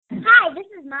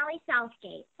this is Molly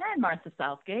Southgate. And Martha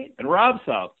Southgate. And Rob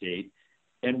Southgate.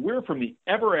 And we're from the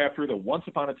Ever After the Once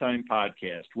Upon a Time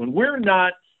podcast. When we're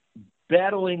not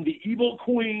battling the evil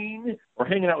queen or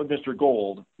hanging out with Mr.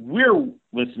 Gold, we're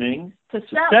listening to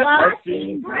Set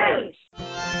Lusting Bruce.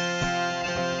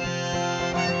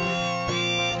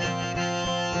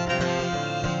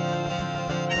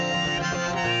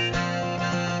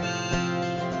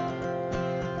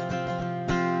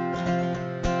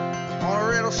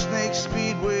 Rattlesnake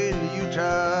Speedway in the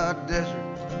Utah desert.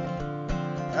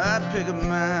 I'd pick up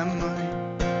my money,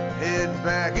 head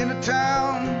back into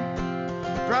town,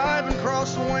 driving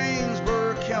across the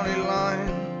Waynesburg County line.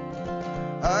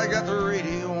 I got the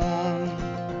radio on,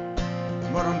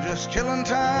 but I'm just killing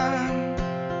time,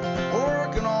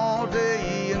 working all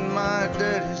day in my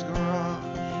daddy's garage,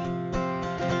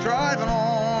 driving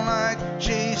all night,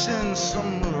 chasing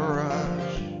some mirage.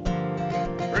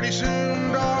 Pretty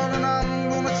soon, darling, I'm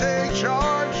gonna take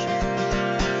charge.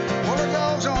 Well, the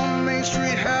dogs on Main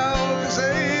Street howl 'cause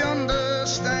they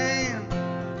understand.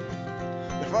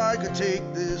 If I could take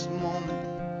this moment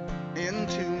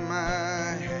into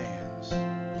my hands.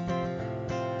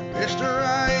 Mister,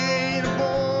 I ain't a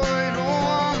boy, no,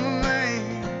 I'm a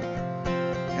man.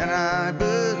 And I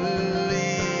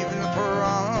believe in the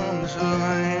promised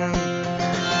land.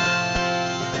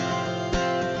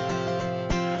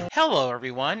 Hello,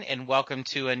 everyone, and welcome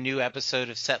to a new episode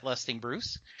of Set Lusting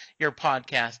Bruce, your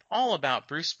podcast all about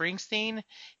Bruce Springsteen,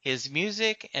 his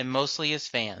music, and mostly his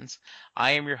fans.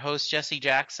 I am your host, Jesse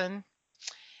Jackson,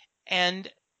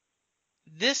 and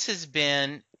this has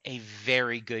been a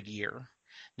very good year.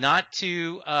 Not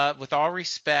to, with all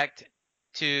respect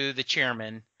to the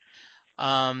chairman,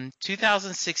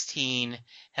 2016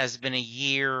 has been a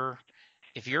year,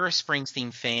 if you're a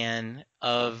Springsteen fan,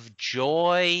 of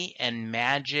joy and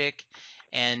magic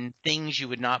and things you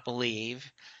would not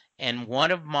believe. And one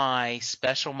of my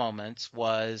special moments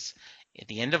was at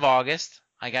the end of August.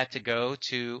 I got to go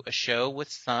to a show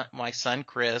with my son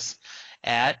Chris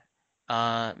at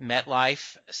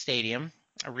MetLife Stadium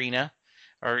Arena,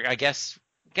 or I guess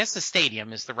the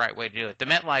stadium is the right way to do it, the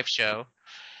MetLife show.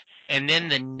 And then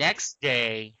the next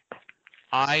day,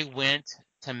 I went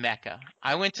to Mecca.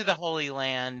 I went to the Holy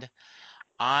Land.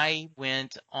 I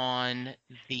went on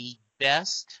the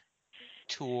best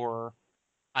tour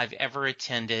I've ever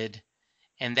attended,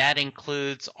 and that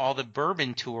includes all the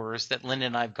bourbon tours that Linda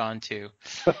and I have gone to.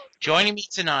 Joining me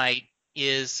tonight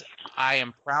is, I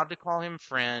am proud to call him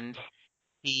friend.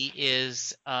 He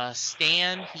is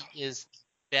Stan. He is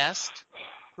the best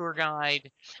tour guide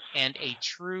and a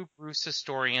true Bruce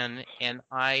historian, and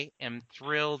I am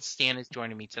thrilled Stan is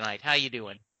joining me tonight. How you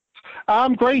doing?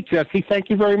 I'm great, Jesse. Thank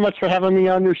you very much for having me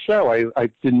on your show.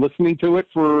 I've been listening to it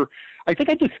for, I think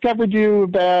I discovered you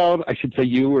about, I should say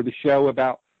you or the show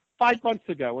about 5 months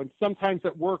ago. And sometimes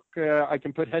at work I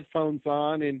can put headphones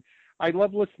on, and I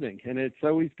love listening, and it's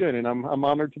always good. And I'm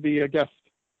honored to be a guest.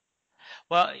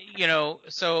 Well,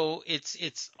 so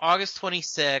it's August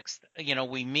 26th.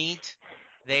 We meet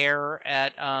there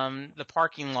at the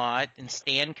parking lot, and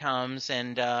Stan comes,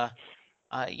 and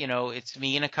it's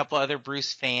me and a couple other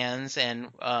Bruce fans, and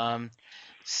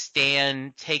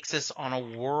Stan takes us on a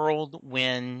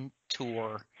whirlwind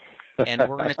tour, and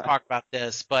we're going to talk about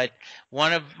this. But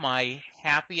one of my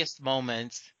happiest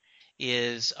moments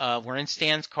is we're in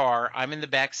Stan's car. I'm in the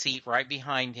back seat right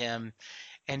behind him,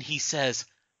 and he says,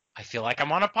 I feel like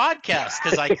I'm on a podcast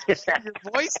because I can hear your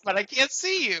voice, but I can't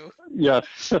see you.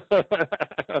 Yes,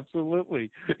 absolutely.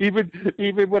 Even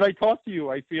when I talk to you,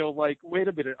 I feel like, wait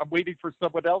a minute, I'm waiting for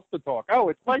someone else to talk. Oh,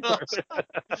 it's my turn.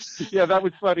 Yeah, that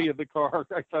was funny in the car.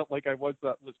 I felt like I was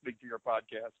not listening to your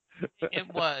podcast.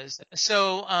 It was.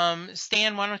 So,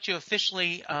 Stan, why don't you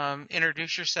officially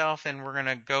introduce yourself, and we're going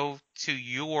to go to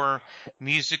your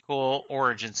musical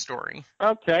origin story.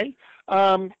 Okay.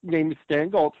 Name is Stan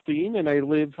Goldstein, and I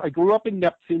grew up in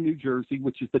Neptune, New Jersey,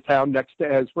 which is the town next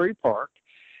to Asbury Park.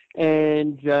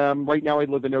 And right now I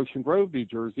live in Ocean Grove, New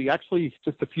Jersey, actually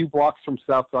just a few blocks from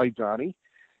Southside Johnny,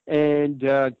 and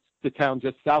the town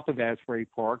just south of Asbury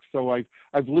Park. So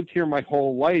I've lived here my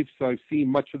whole life, so I've seen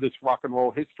much of this rock and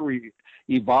roll history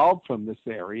evolve from this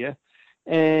area.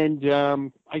 And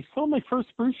I saw my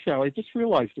first Bruce show. I just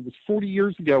realized it was 40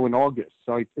 years ago in August.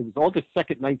 So it was August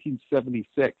 2nd,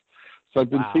 1976. So I've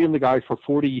been seeing the guy for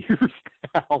 40 years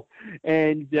now.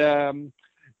 And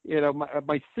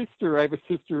my sister, I have a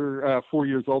sister 4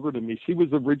 years older than me. She was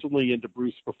originally into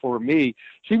Bruce before me.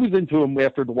 She was into him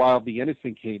after The Wild the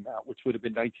Innocent came out, which would have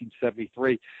been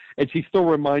 1973. And she still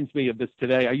reminds me of this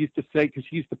today. I used to say, because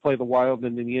she used to play The Wild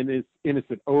and the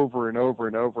Innocent over and over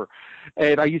and over.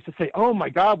 And I used to say, oh my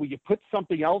God, will you put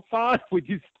something else on? Would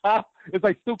you stop? As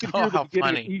I still could Oh, hear the how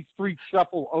beginning funny. of East Street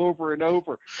Shuffle over and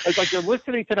over. It's like you're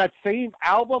listening to that same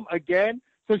album again.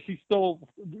 So she still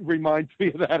reminds me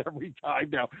of that every time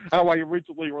now. How I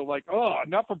originally were like, oh,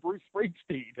 enough of Bruce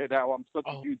Springsteen, and now I'm such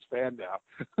a Oh, huge fan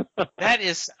now. that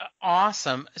is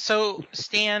awesome. So,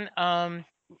 Stan,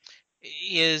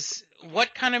 is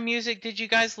what kind of music did you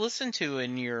guys listen to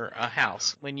in your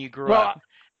house when you grew up? Well,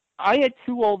 I had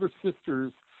two older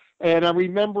sisters, and I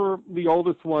remember the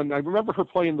oldest one. I remember her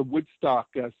playing the Woodstock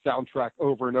soundtrack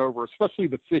over and over, especially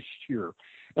the Fish Cheer.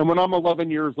 And when I'm 11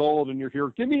 years old and you're here,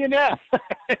 give me an F.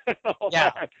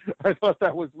 Yeah. I thought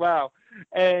that was wow.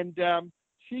 And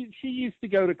she used to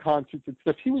go to concerts and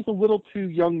stuff. She was a little too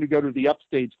young to go to the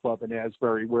Upstage Club in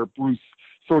Asbury, where Bruce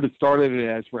sort of started in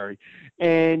Asbury.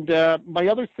 And my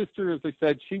other sister, as I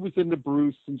said, she was into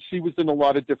Bruce, and she was in a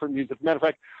lot of different music. Matter of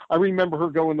fact, I remember her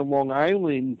going to Long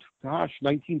Island,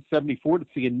 1974, to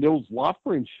see a Nils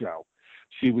Lofgren show.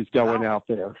 She was going out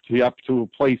there up to a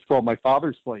place called My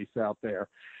Father's Place out there.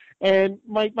 And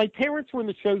my parents were in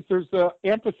the shows. There's an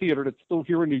amphitheater that's still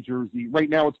here in New Jersey. Right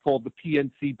now it's called the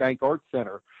PNC Bank Arts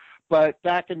Center. But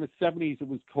back in the 70s, it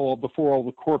was called, before all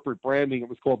the corporate branding, it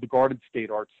was called the Garden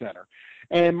State Arts Center.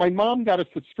 And my mom got a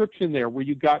subscription there where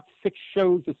you got 6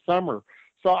 shows a summer.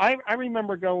 So I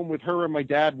remember going with her and my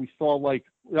dad. We saw, like,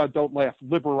 don't laugh,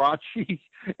 Liberace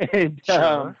and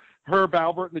Sure. Herb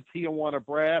Albert and the Tijuana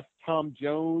Brass, Tom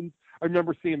Jones. I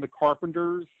remember seeing the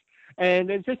Carpenters.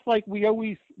 And it's just like we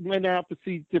always went out to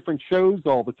see different shows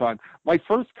all the time. My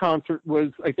first concert was,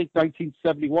 I think,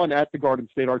 1971 at the Garden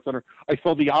State Arts Center. I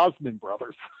saw the Osmond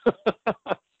Brothers.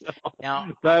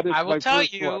 Now, That is I will my tell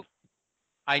first you, one.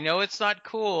 I know it's not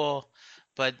cool,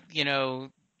 but,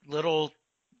 little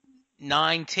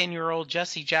 9, 10-year-old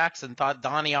Jesse Jackson thought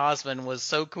Donny Osmond was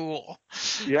so cool.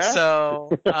 Yeah.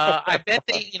 So I bet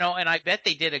and I bet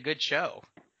they did a good show.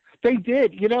 They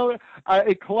did.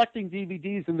 Collecting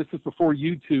DVDs, and this is before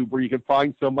YouTube, where you can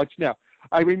find so much now.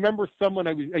 I remember someone,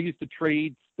 I used to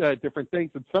trade different things,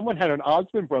 and someone had an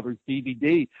Osmond Brothers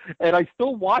DVD, and I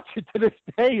still watch it to this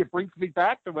day. It brings me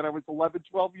back to when I was 11,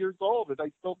 12 years old, and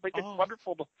I still think it's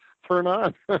wonderful to turn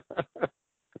on.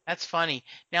 That's funny.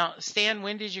 Now, Stan,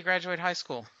 when did you graduate high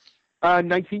school?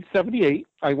 1978.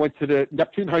 I went to the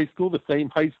Neptune High School, the same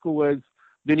high school as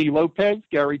Vinny Lopez,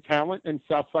 Gary Talent, and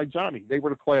Southside Johnny. They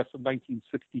were the class of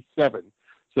 1967,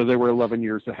 so they were 11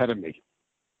 years ahead of me.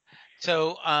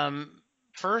 So,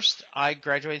 first, I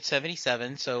graduated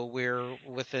 77, so we're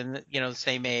within, the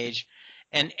same age.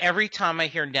 And every time I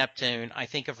hear Neptune, I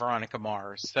think of Veronica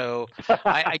Mars. So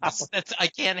I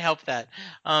can't help that.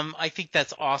 I think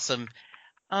that's awesome.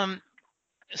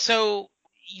 So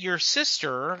your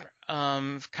sister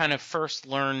kind of first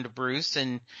learned Bruce,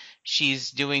 and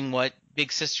she's doing what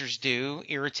big sisters do,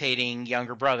 irritating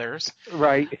younger brothers.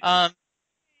 Right.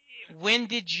 When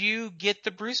did you get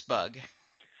the Bruce bug?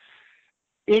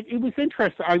 It was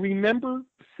interesting. I remember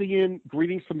seeing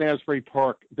Greetings from Asbury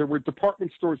Park. There were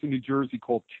department stores in New Jersey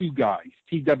called Two Guys,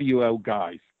 TWO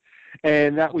Guys.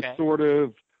 And that was sort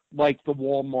of like the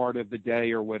Walmart of the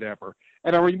day or whatever.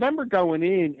 And I remember going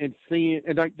in and seeing,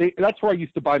 and that's where I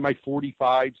used to buy my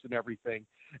 45s and everything.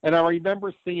 And I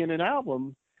remember seeing an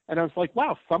album, and I was like,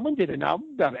 wow, someone did an album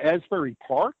about Asbury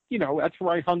Park. That's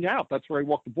where I hung out. That's where I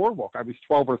walked the boardwalk. I was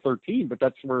 12 or 13, but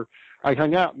that's where I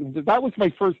hung out. And that was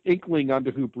my first inkling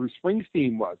onto who Bruce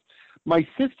Springsteen was. My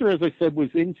sister, as I said, was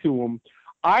into him.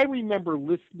 I remember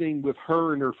listening with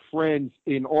her and her friends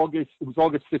in August. It was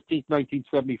August 15th,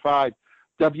 1975.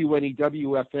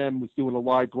 WNEW-FM was doing a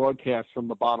live broadcast from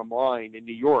the Bottom Line in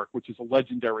New York, which is a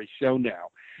legendary show now.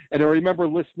 And I remember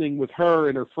listening with her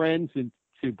and her friends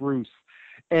to Bruce.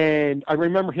 And I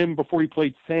remember him, before he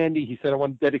played Sandy, he said, I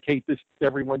want to dedicate this to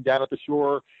everyone down at the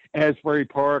shore, Asbury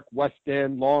Park, West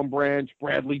End, Long Branch,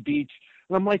 Bradley Beach.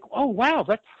 And I'm like, oh, wow,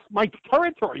 that's my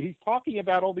territory. He's talking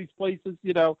about all these places,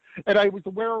 and I was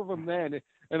aware of them then.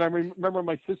 And I remember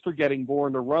my sister getting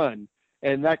Born to Run.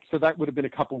 And that would have been a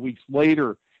couple of weeks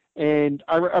later. And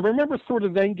I remember sort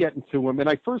of then getting to him. And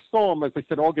I first saw him, as I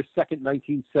said, August 2nd,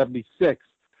 1976.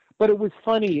 But it was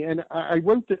funny, and I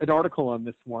wrote an article on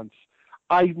this once.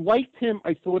 I liked him.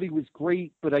 I thought he was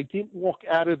great, but I didn't walk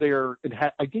out of there and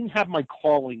I didn't have my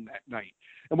calling that night.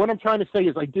 And what I'm trying to say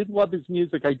is I did love his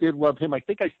music. I did love him. I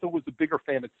think I still was a bigger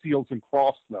fan of Seals and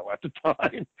Crofts, though, at the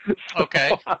time.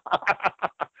 Okay.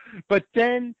 But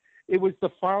then it was the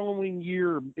following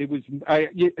year. It was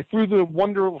through the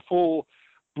wonderful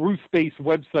Bruce-based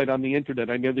website on the internet.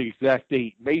 I know the exact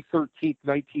date, May 13th,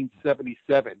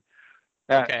 1977.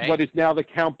 At what is now the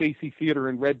Count Basie Theater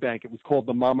in Red Bank. It was called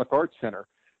the Monmouth Arts Center.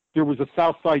 There was a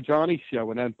Southside Johnny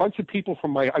show, and a bunch of people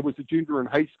from I was a junior in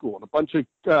high school, and a bunch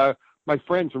of my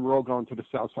friends were all going to the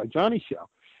Southside Johnny show.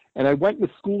 And I went to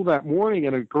school that morning,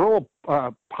 and a girl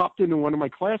popped into one of my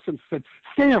classes and said,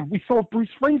 "Sam, we saw Bruce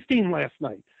Springsteen last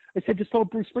night." I said, "You saw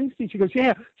Bruce Springsteen?" She goes,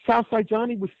 "Yeah, Southside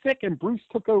Johnny was sick, and Bruce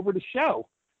took over the show."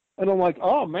 And I'm like,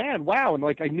 "Oh, man, wow." And,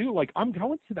 I knew, I'm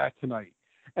going to that tonight.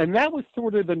 And that was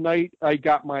sort of the night I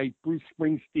got my Bruce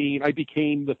Springsteen. I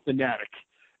became the fanatic.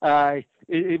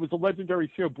 It was a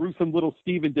legendary show. Bruce and Little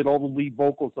Steven did all the lead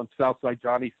vocals on Southside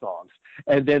Johnny songs.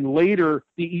 And then later,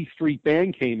 the E Street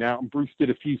Band came out, and Bruce did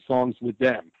a few songs with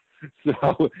them.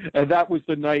 So, and that was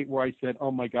the night where I said,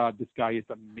 "Oh my God, this guy is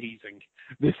amazing.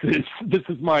 This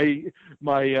is my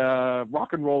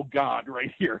rock and roll god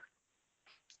right here."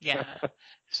 Yeah.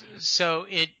 So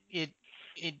it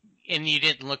and you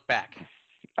didn't look back.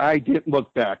 I didn't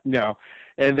look back, no.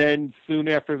 And then soon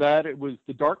after that, it was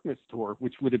the Darkness tour,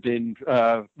 which would have been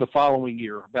the following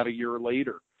year, about a year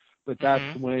later. But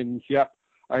that's when,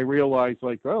 I realized,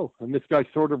 oh, and this guy's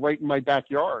sort of right in my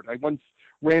backyard. I once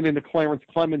ran into Clarence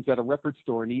Clemens at a record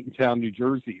store in Eatontown, New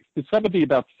Jersey. It's had to be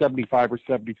about 75 or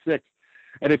 76.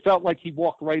 And it felt like he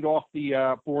walked right off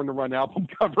the Born to Run album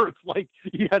cover. It's like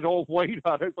he had all white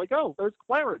on it. It's like, oh, there's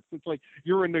Clarence. It's like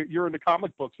you're in the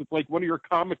comic books. It's like one of your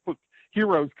comic book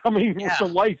heroes coming to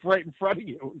life right in front of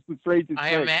you. It's the strangest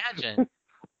I thing. imagine.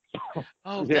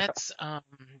 Oh, that's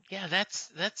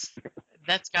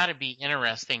that's got to be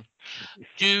interesting.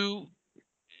 Did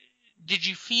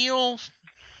you feel?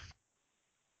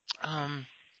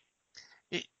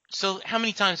 So how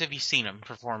many times have you seen him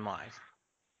perform live?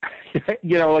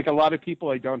 Like a lot of people,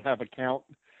 I don't have a count.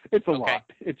 It's a lot.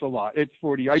 It's a lot. It's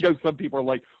 40. I know some people are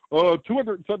like, oh,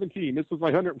 217. This was my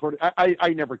 140. I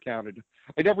never counted.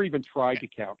 I never even tried to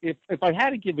count. If I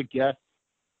had to give a guess,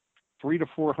 300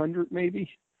 to 400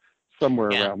 maybe, somewhere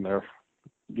around there.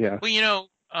 Yeah. Well,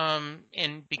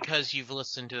 and because you've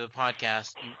listened to the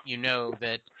podcast, you know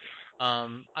that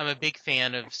I'm a big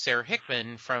fan of Sarah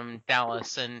Hickman from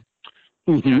Dallas, and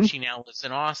she now lives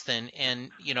in Austin,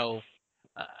 and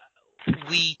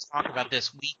we talk about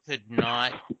this. We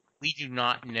do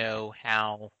not know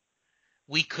how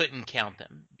we couldn't count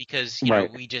them because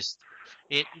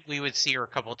we would see her a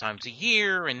couple of times a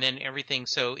year and then everything.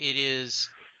 So it is,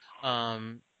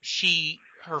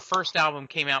 her first album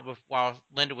came out while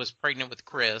Linda was pregnant with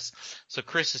Chris. So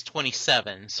Chris is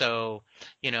 27. So,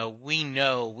 we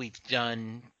know we've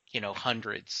done,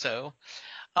 hundreds. So,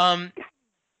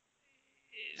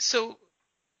 so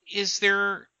is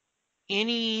there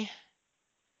any,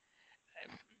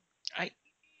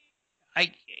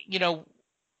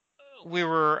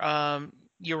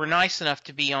 you were nice enough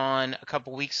to be on a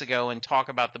couple weeks ago and talk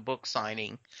about the book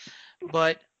signing,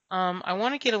 but I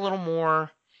want to get a little more.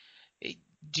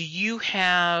 Do you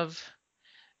have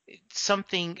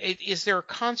something? Is there a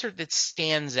concert that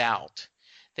stands out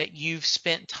that you've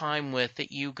spent time with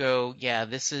that you go, yeah,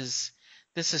 this is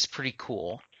pretty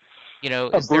cool?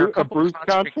 Is there a couple of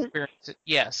concert experiences?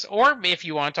 Yes. Or if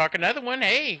you want to talk another one,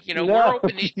 hey, we're open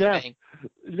to anything.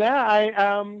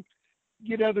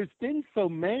 There's been so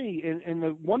many, and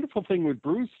the wonderful thing with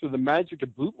Bruce, for the magic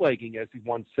of bootlegging, as he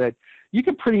once said, you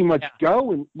can pretty much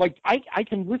go and, I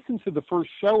can listen to the first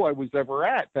show I was ever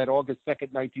at, that August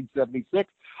 2nd,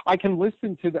 1976. I can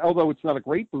listen to although it's not a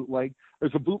great bootleg,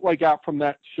 there's a bootleg out from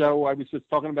that show I was just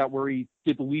talking about where he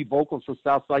did the lead vocals for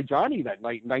Southside Johnny that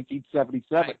night in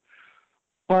 1977. Right.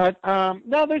 But,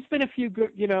 no, there's been a few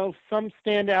good, some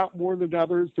stand out more than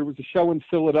others. There was a show in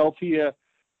Philadelphia,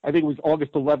 I think it was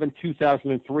August 11,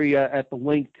 2003, at the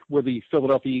Link where the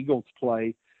Philadelphia Eagles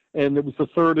play. And it was the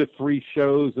third of three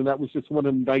shows, and that was just one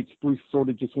of the nights Bruce sort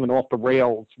of just went off the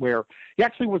rails, where he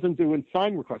actually wasn't doing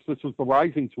sign requests. This was the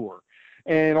Rising Tour.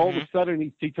 And all of a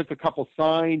sudden, he took a couple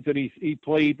signs, and he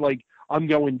played, I'm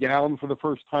Going Down for the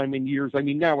first time in years. I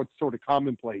mean, now it's sort of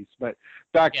commonplace, but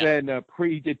back then,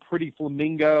 he did Pretty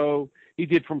Flamingo. He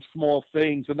did From Small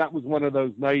Things, and that was one of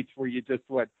those nights where you just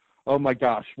went, oh my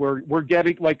gosh, we're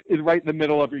getting, right in the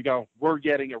middle of it, you go, we're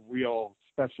getting a real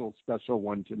special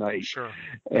one tonight. Sure.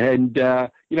 And, I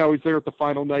was there at the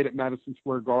final night at Madison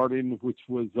Square Garden, which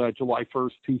was July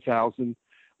 1st, 2000,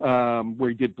 where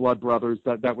he did Blood Brothers.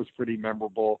 That was pretty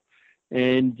memorable.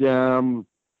 And,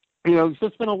 it's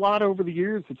just been a lot over the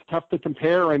years. It's tough to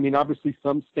compare. I mean, obviously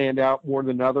some stand out more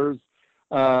than others.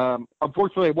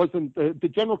 Unfortunately, it wasn't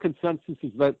the general consensus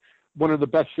is that one of the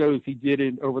best shows he did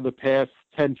in over the past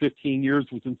 10, 15 years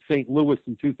was in St. Louis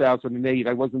in 2008.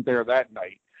 I wasn't there that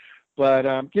night. But,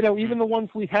 even the ones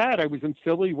we had, I was in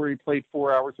Philly where he played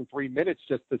 4 hours and 3 minutes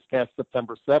just this past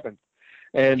September 7th.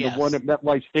 And Yes. the one at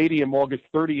MetLife Stadium, August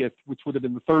 30th, which would have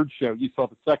been the third show. You saw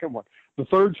the second one. The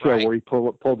third show Right. where he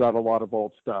pulled out a lot of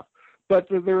old stuff. But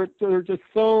there are just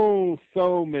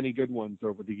so many good ones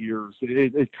over the years.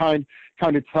 It's kind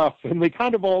of tough, and they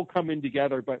kind of all come in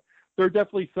together. But there are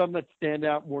definitely some that stand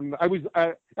out more.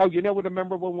 You know what a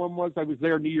memorable one was? I was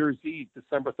there New Year's Eve,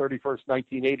 December 31st,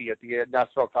 1980, at the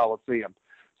Nassau Coliseum.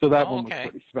 So that one was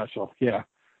pretty special. Yeah.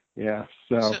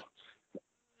 So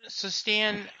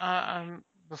Stan,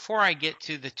 before I get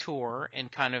to the tour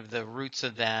and kind of the roots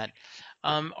of that,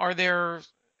 are there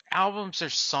albums or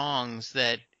songs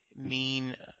that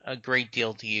mean a great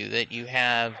deal to you that you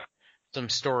have some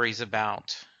stories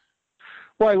about?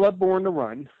 Well, I love Born to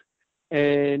Run.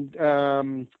 And,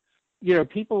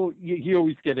 people, you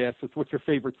always get asked this, what's your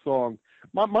favorite song?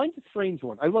 Mine's a strange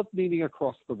one. I love Meeting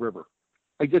Across the River.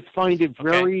 I just find it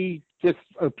very, just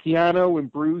a piano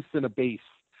and Bruce and a bass.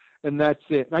 And that's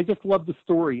it. And I just love the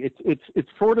story. It's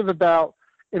sort of about,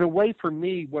 in a way for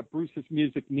me, what Bruce's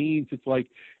music means. It's like,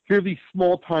 here these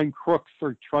small-time crooks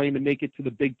are trying to make it to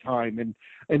the big time. And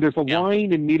there's a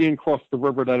line in Meeting Across the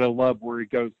River that I love where he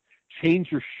goes,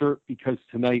 change your shirt because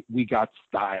tonight we got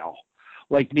style.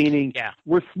 Like, meaning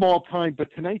we're small time,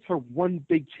 but tonight's our one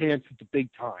big chance at the big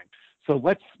time. So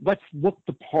let's look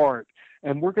the part,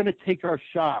 and we're going to take our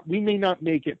shot. We may not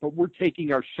make it, but we're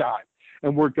taking our shot,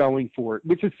 and we're going for it,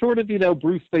 which is sort of,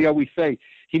 Bruce, they always say,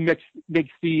 he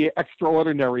makes the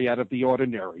extraordinary out of the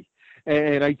ordinary.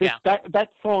 And I just, that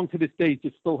song to this day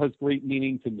just still has great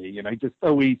meaning to me. And I just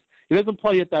always, he doesn't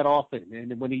play it that often.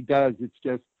 And when he does, it's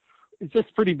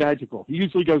just pretty magical. He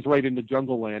usually goes right into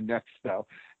Jungle Land next, though.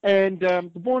 And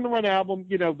the Born to Run album,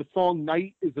 the song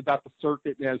Night is about the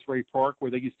circuit in Asbury Park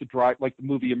where they used to drive, like the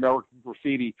movie American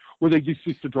Graffiti, where they just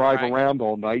used to drive around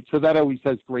all night. So that always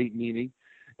has great meaning.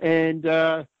 And,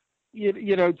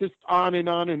 just on and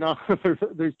on and on.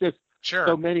 There's just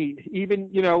so many.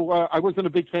 Even, I wasn't a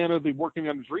big fan of the Working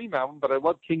on a Dream album, but I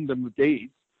love Kingdom of Days.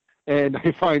 And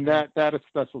I find that a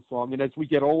special song. And as we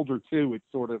get older, too, it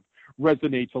sort of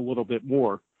resonates a little bit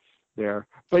more there.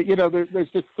 But, there's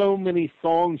just so many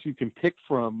songs you can pick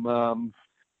from.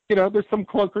 There's some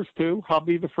clunkers, too. I'll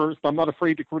be the first. I'm not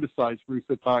afraid to criticize Bruce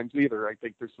at times either. I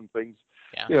think there's some things,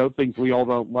 things we all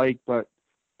don't like. But,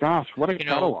 gosh, what a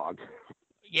catalog.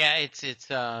 Yeah, it's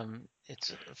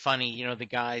funny. The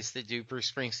guys that do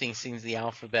Bruce Springsteen Sings the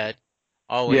Alphabet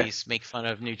always make fun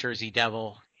of New Jersey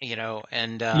Devil,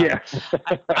 and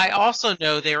I also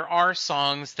know there are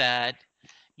songs that,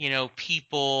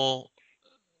 people,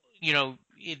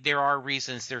 there are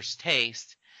reasons, there's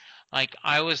taste. Like,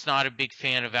 I was not a big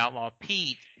fan of Outlaw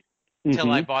Pete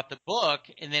until I bought the book,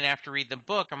 and then after reading the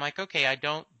book, I'm like, okay, I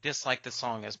don't dislike the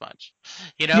song as much.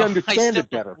 You understand I still it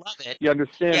better. love it. You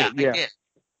understand it, I did.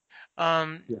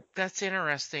 That's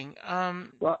interesting.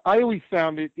 Well, I always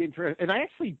found it interesting, and I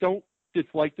actually don't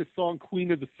dislike the song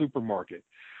Queen of the Supermarket.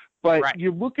 But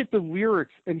you look at the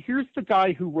lyrics, and here's the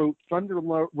guy who wrote Thunder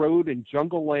Road and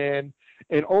Jungle Land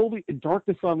and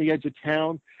Darkness on the Edge of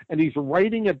Town, and he's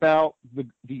writing about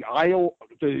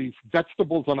the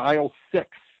vegetables on aisle 6.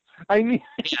 I mean,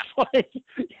 it's like,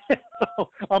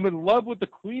 I'm in love with the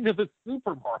Queen of the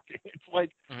Supermarket. It's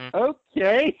like,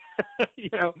 okay,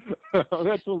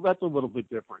 that's a little bit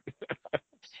different.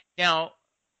 Now,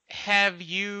 have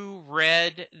you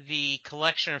read the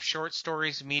collection of short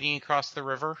stories, Meeting Across the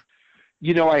River?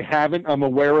 I haven't. I'm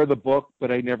aware of the book,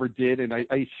 but I never did, and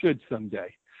I should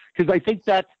someday. Because I think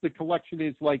that's the collection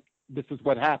is like, this is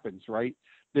what happens, right?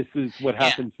 This is what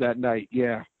happens that night.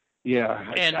 Yeah.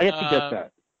 And, I have to get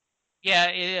that.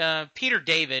 Yeah, Peter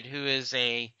David, who is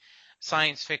a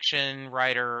science fiction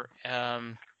writer,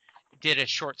 did a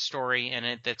short story in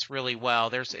it that's really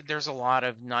well. There's a lot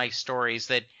of nice stories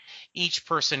that each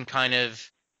person kind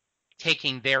of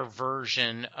taking their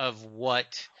version of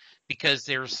what, because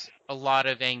there's a lot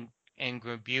of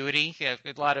ambiguity, a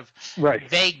lot of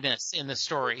vagueness in the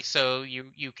story, so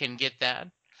you can get that.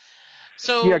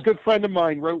 So yeah, a good friend of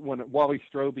mine wrote one. Wally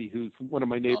Strobe, who's one of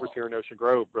my neighbors here in Ocean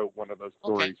Grove, wrote one of those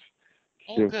stories.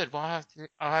 Oh, good. Well,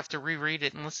 I'll have to reread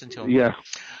it and listen to him. Yeah.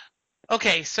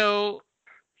 Okay, so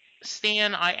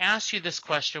Stan, I asked you this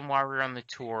question while we were on the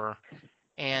tour,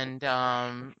 and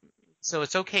so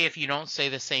it's okay if you don't say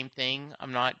the same thing.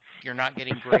 You're not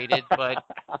getting graded, but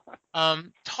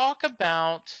talk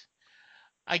about,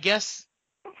 I guess,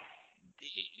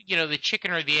 the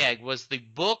chicken or the egg. Was the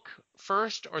book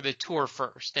first or the tour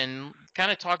first? And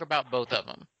kind of talk about both of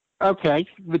them. Okay,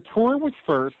 the tour was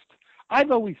first. I've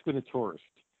always been a tourist.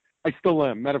 I still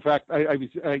am. Matter of fact, I was,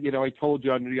 I told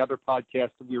you on the other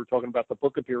podcast that we were talking about the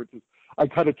book appearances. I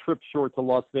cut a trip short to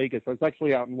Las Vegas. I was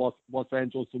actually out in Los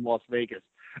Angeles and Las Vegas,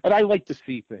 and I like to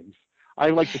see things.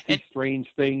 I like to see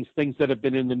strange things that have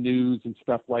been in the news and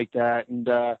stuff like that. And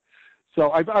so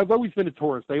I've always been a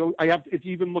tourist. I have, if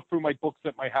you even look through my books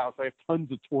at my house, I have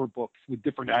tons of tour books with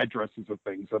different addresses of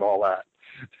things and all that.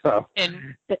 So,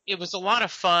 and it was a lot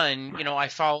of fun. I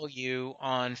follow you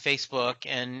on Facebook,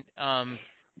 and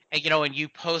and you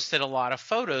posted a lot of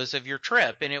photos of your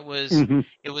trip, and it was mhm.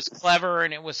 it was clever,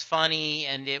 and it was funny,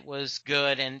 and it was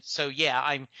good. And so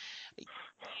yeah,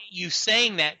 you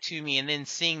saying that to me and then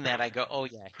seeing that, I go, oh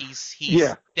yeah, he's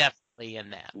Yeah, definitely in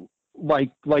that.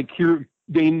 like here,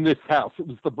 name this house. It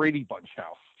was the Brady Bunch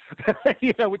house.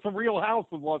 It's a real house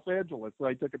in Los Angeles. So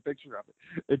I took a picture of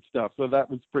it and stuff. So that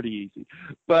was pretty easy.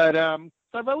 But so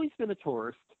I've always been a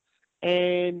tourist,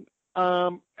 and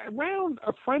around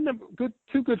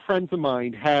two good friends of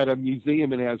mine had a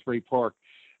museum in Asbury Park.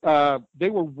 They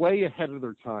were way ahead of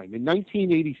their time. In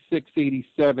 1986,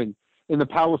 87, in the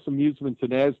Palace Amusements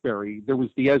in Asbury, there was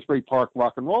the Asbury Park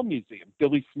Rock and Roll Museum,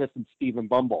 Billy Smith and Stephen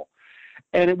Bumble.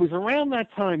 And it was around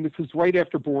that time, this was right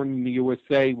after Born in the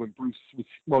USA, when Bruce was,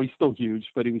 well, he's still huge,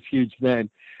 but he was huge then.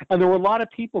 And there were a lot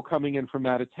of people coming in from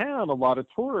out of town, a lot of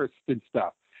tourists and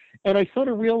stuff. And I sort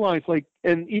of realized,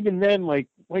 and even then,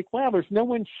 wow, there's no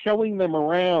one showing them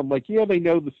around. Yeah, they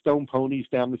know the Stone Ponies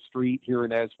down the street here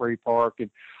in Asbury Park and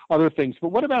other things.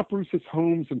 But what about Bruce's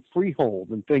homes and freehold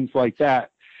and things like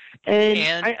that?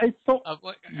 And I thought,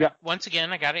 yeah. Once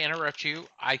again, I got to interrupt you.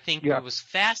 I think Yeah. it was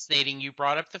fascinating you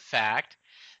brought up the fact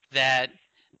that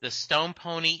the Stone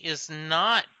Pony is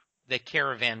not the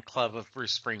caravan club of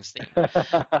Bruce Springsteen.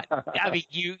 I mean,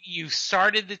 you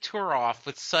started the tour off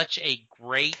with such a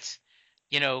great,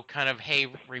 kind of, hey,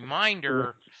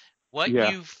 reminder,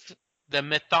 the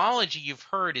mythology you've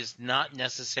heard is not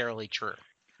necessarily true.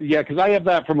 Yeah, because I have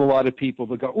that from a lot of people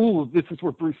that go, "Oh, this is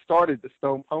where Bruce started, the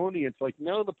Stone Pony." It's like,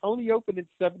 no, the Pony opened in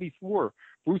 '74.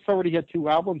 Bruce already had 2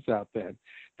 albums out then.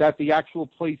 That the actual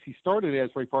place he started at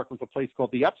Asbury Park was a place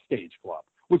called the Upstage Club,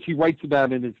 which he writes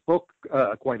about in his book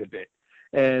quite a bit.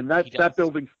 And that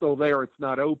building's still there. It's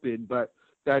not open, but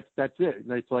that's it.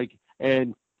 And it's like,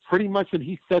 and pretty much, and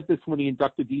he said this when he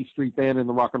inducted the E Street Band in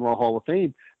the Rock and Roll Hall of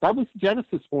Fame. That was the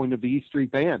genesis point of the E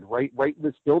Street Band, right in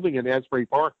this building in Asbury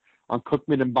Park on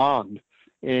Cookman and Bond.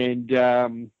 And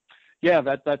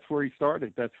that's where he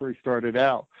started. That's where he started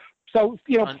out. So,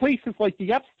 places like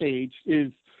the Upstage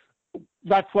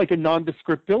that's like a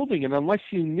nondescript building. And unless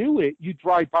you knew it, you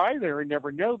drive by there and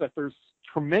never know that there's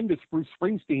tremendous Bruce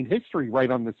Springsteen history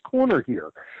right on this corner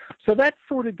here. So that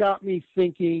sort of got me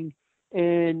thinking,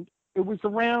 and it was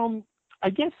around,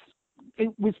 I guess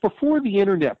it was before the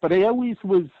internet, but I always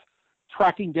was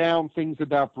tracking down things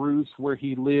about Bruce, where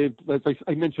he lived. As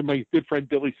I mentioned, my good friend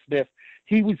Billy Smith,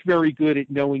 he was very good at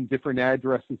knowing different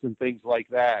addresses and things like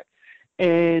that.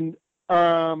 And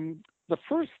the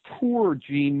first tour,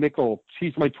 Jean Mickle,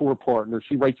 she's my tour partner.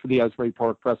 She writes for the Asbury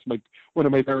Park Press, one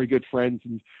of my very good friends,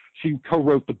 and she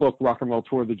co-wrote the book Rock and Roll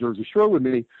Tour of the Jersey Shore with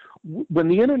me. When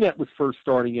the internet was first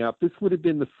starting out, this would have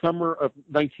been the summer of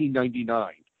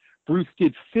 1999. Bruce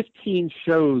did 15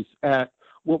 shows at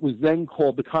what was then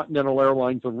called the Continental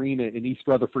Airlines Arena in East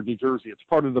Rutherford, New Jersey. It's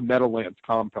part of the Meadowlands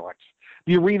complex.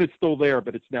 The arena's still there,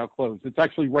 but it's now closed. It's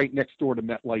actually right next door to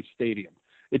MetLife Stadium.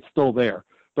 It's still there.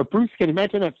 But Bruce, can you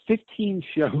imagine that 15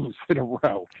 shows in a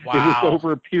row? Wow. It was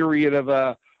over a period of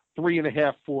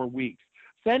 3.5, 4 weeks.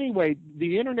 So anyway,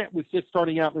 the internet was just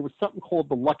starting out. There was something called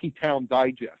the Lucky Town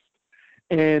Digest.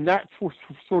 And that's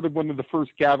sort of one of the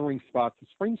first gathering spots of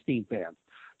Springsteen fans.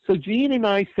 So Gene and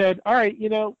I said, all right,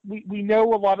 we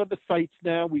know a lot of the sites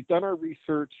now. We've done our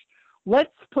research.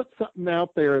 Let's put something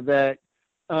out there that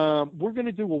we're going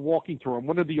to do a walking tour on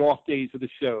one of the off days of the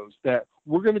shows, that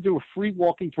we're going to do a free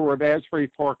walking tour of Asbury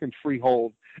Park and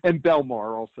Freehold and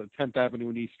Belmar, also 10th Avenue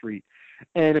and East Street.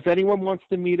 And if anyone wants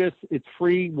to meet us, it's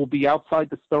free. We'll be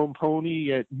outside the Stone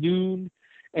Pony at noon,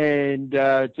 and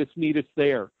just meet us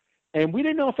there. And we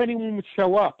didn't know if anyone would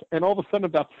show up. And all of a sudden,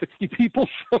 about 60 people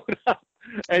showed up.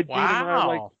 And wow. Gene and I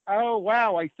were like, oh,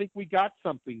 wow, I think we got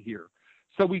something here.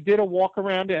 So we did a walk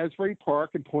around Asbury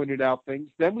Park and pointed out things.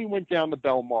 Then we went down to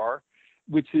Belmar,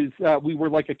 which is, we were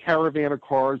like a caravan of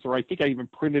cars, or I think I even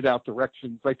printed out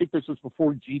directions. I think this was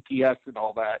before GPS and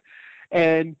all that.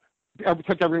 And I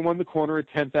took everyone the corner at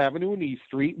 10th Avenue and East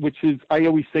Street, which is, I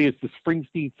always say, is the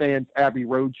Springsteen fans' Abbey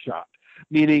Road shot,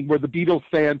 meaning where the Beatles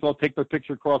fans all take their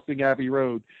picture crossing Abbey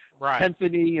Road. Right. 10th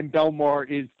and E and Belmar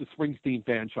is the Springsteen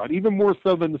fan shot, even more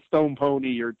so than the Stone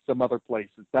Pony or some other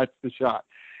places. That's the shot.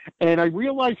 And I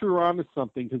realized we were onto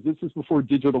something because this is before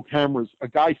digital cameras. A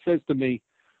guy says to me,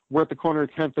 we're at the corner of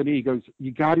 10th and E. He goes,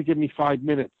 you got to give me 5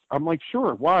 minutes. I'm like,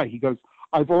 sure. Why? He goes,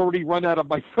 I've already run out of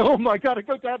my film. I got to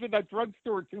go down to that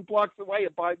drugstore 2 blocks away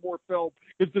and buy more film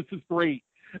because this is great.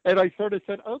 And I sort of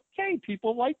said, okay,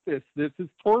 people like this. This is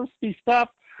touristy stuff.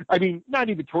 I mean, not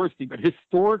even touristy, but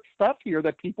historic stuff here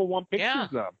that people want pictures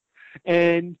of.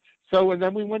 And so, and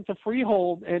then we went to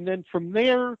Freehold. And then from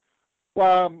there,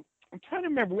 I'm trying to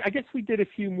remember, I guess we did a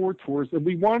few more tours and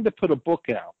we wanted to put a book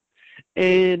out.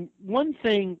 And one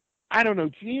thing, I don't know,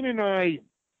 Gene and I,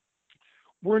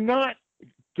 we're not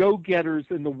go-getters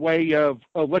in the way of,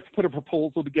 oh, let's put a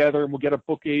proposal together and we'll get a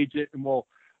book agent and we'll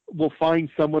find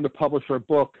someone to publish our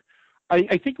book.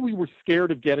 I think we were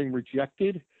scared of getting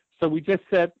rejected. So we just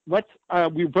said,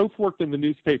 we both worked in the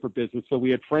newspaper business, so we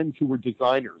had friends who were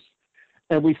designers.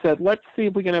 And we said, let's see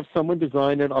if we can have someone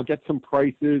design it. I'll get some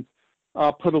prices,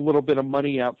 put a little bit of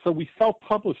money out. So we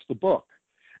self-published the book.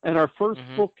 And our first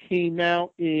book came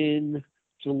out in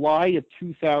July of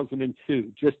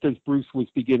 2002, just as Bruce was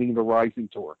beginning the Rising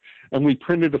Tour. And we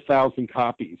printed 1,000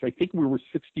 copies. I think we were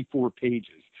 64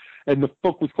 pages. And the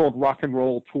book was called Rock and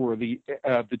Roll Tour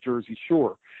of the Jersey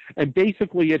Shore. And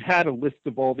basically it had a list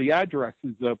of all the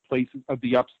addresses of places of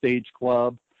the Upstage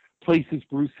Club, places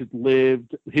Bruce had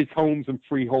lived, his homes in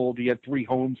Freehold. He had 3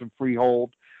 homes in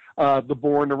Freehold. The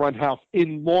Born to Run house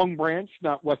in Long Branch,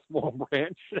 not West Long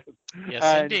Branch.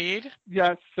 Yes, indeed.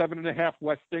 Yes, 7.5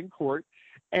 West End Court.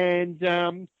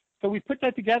 And so we put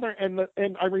that together. And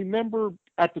I remember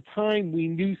at the time we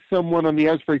knew someone on the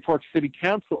Asbury Park City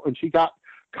Council, and she got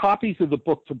copies of the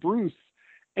book to Bruce.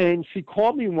 And she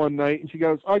called me one night and she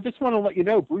goes, I just want to let you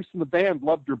know, Bruce and the band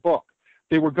loved your book.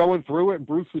 They were going through it and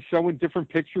Bruce was showing different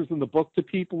pictures in the book to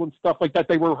people and stuff like that.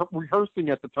 They were rehearsing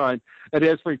at the time at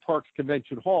Asbury Park's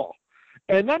Convention Hall.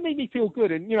 And that made me feel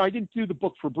good. And, you know, I didn't do the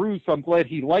book for Bruce. I'm glad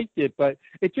he liked it, but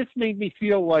it just made me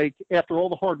feel like after all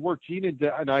the hard work Gina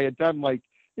and I had done, like,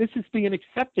 this is being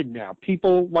accepted now.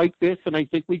 People like this, and I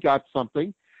think we got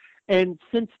something. And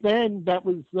since then, that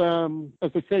was,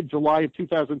 as I said, July of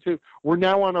 2002. We're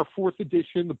now on our 4th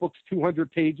edition. The book's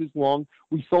 200 pages long.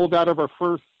 We sold out of our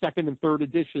 1st, 2nd, and 3rd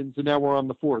editions, and now we're on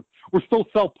the 4th. We're still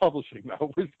self-publishing,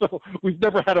 though. We've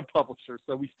never had a publisher,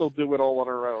 so we still do it all on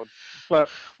our own. But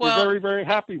we're very, very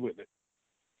happy with it.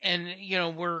 And, you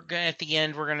know, at the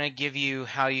end, we're going to give you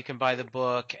how you can buy the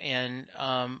book. And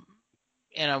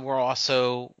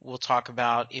we'll talk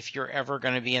about if you're ever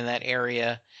going to be in that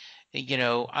area. You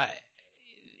know,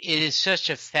 it is such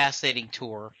a fascinating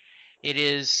tour. It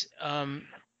is,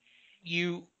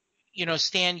 you know,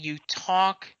 Stan, you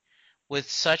talk with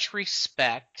such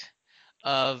respect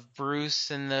of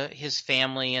Bruce and his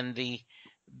family and the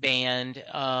band.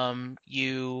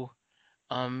 You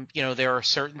know, there are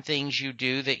certain things you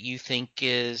do that you think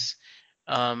is,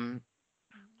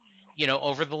 you know,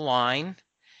 over the line,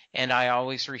 and I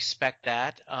always respect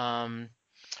that.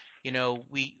 You know,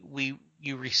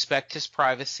 you respect his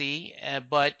privacy,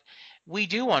 but we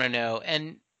do want to know.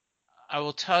 And I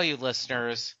will tell you,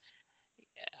 listeners,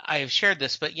 I have shared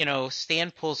this, but, you know,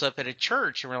 Stan pulls up at a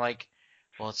church and we're like,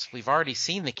 well, we've already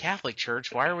seen the Catholic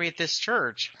Church. Why are we at this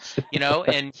church? You know,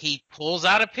 and he pulls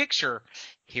out a picture.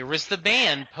 Here was the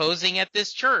band posing at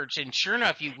this church. And sure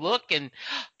enough, you look and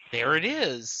there it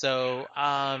is. So,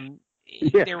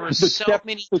 there were many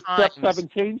times. The steps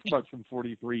haven't changed much in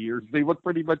 43 years. They look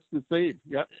pretty much the same.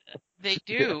 Yep. They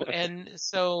do. And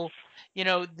so, you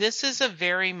know, this is a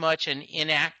very much an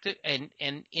interactive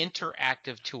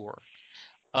tour.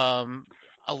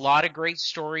 A lot of great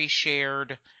stories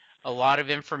shared, a lot of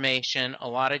information, a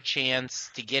lot of chance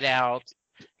to get out,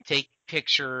 take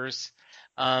pictures.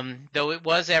 Though it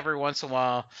was every once in a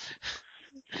while.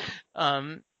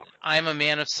 I'm a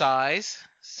man of size.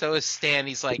 So is Stan.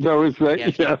 He's like, no, is that?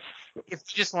 Yeah, Yes. If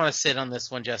you just want to sit on this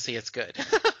one, Jesse, it's good.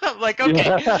 I'm like,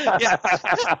 okay.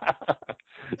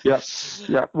 Yeah.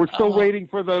 We're still waiting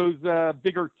for those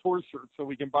bigger tour shirts so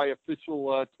we can buy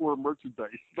official tour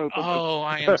merchandise.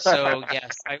 I am so,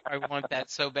 yes. I want that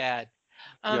so bad.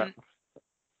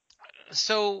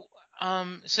 So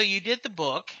you did the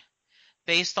book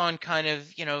based on kind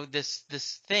of, you know, this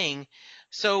thing.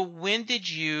 So when did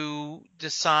you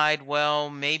decide, well,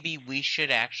 maybe we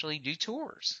should actually do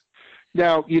tours?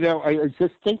 Now, you know, I was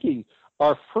just thinking,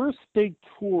 our first big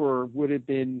tour would have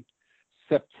been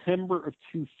September of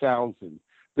 2000.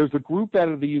 There's a group out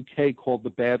of the UK called the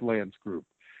Badlands Group,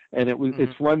 and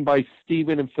it's run by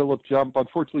Stephen and Philip Jump.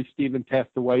 Unfortunately, Stephen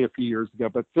passed away a few years ago,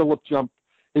 but Philip Jump,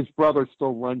 his brother,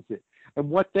 still runs it. And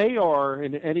what they are,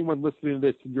 and anyone listening to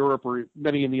this in Europe or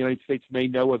many in the United States may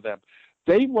know of them,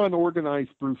 they run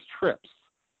organized Bruce trips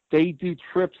they do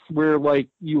trips where like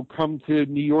you come to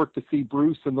New York to see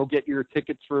Bruce, and they'll get your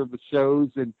tickets for the shows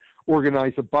and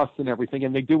organize a bus and everything.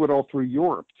 And they do it all through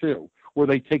Europe too, where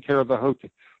they take care of the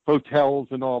hotels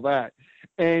and all that.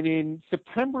 And in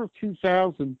September of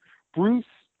 2000, Bruce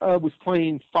was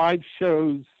playing 5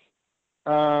 shows.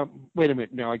 Wait a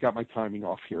minute. No, I got my timing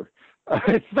off here.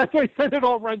 That's why I said it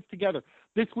all runs together.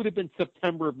 This would have been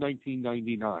September of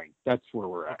 1999. That's where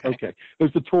we're at. Okay.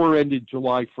 Because the tour ended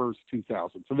July 1st,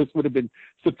 2000. So this would have been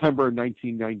September of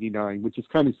 1999, which is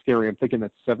kind of scary. I'm thinking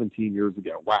that's 17 years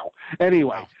ago. Wow.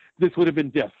 Anyway, this would have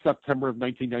been September of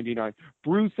 1999.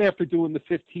 Bruce, after doing the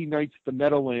 15 nights at the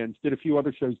Meadowlands, did a few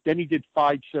other shows. Then he did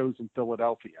 5 shows in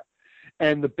Philadelphia.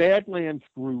 And the Badlands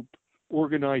group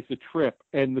organized a trip.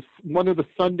 And one of the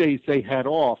Sundays they had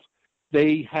off,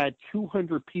 they had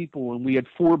 200 people, and we had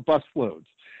 4 busloads.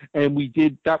 And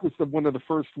that was one of the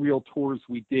first real tours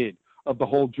we did of the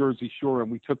whole Jersey Shore. And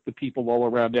we took the people all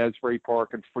around Asbury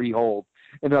Park and Freehold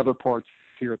and other parts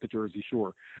here at the Jersey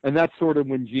Shore. And that's sort of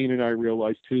when Gene and I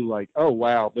realized too, like, oh,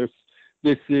 wow, this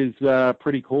is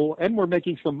pretty cool. And we're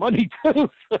making some money too.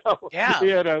 So,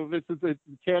 this is a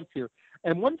chance here.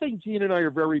 And one thing Gene and I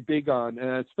are very big on,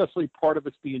 especially part of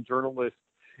us being journalists,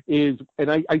 is,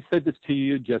 and I said this to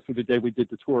you, Jesse, the day we did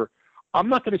the tour, I'm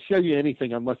not going to show you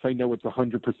anything unless I know it's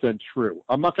 100% true.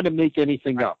 I'm not going to make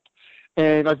anything up.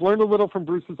 And I've learned a little from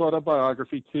Bruce's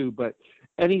autobiography too, but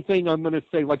anything I'm going to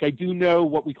say, like I do know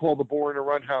what we call the Born and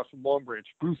Run House in Long Branch.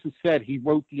 Bruce has said he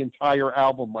wrote the entire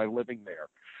album while living there.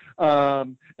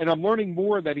 And I'm learning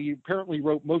more that he apparently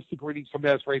wrote most of Greetings from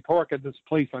Asbury Park at this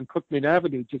place on Cookman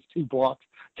Avenue, just 2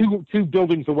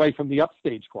 buildings away from the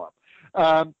Upstage Club.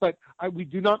 But we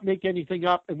do not make anything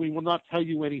up, and we will not tell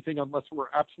you anything unless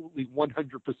we're absolutely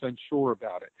 100% sure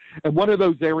about it. And one of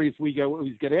those areas we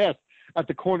always get asked, at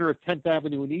the corner of 10th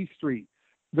Avenue and East Street,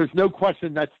 there's no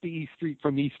question that's the East Street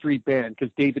from East Street Band,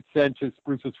 because David Sanchez,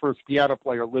 Bruce's first piano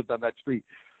player, lived on that street.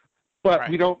 But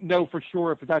we don't know for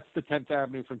sure if that's the 10th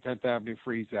Avenue from 10th Avenue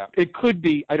Freeze Out. It could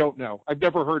be. I don't know. I've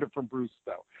never heard it from Bruce,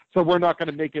 though. So we're not going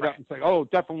to make it up and say, oh,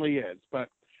 it definitely is. But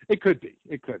it could be.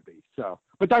 It could be. So,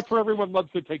 but that's where everyone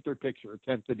loves to take their picture,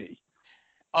 10th and E.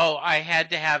 Oh, I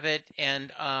had to have it.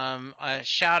 And a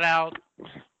shout out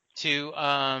to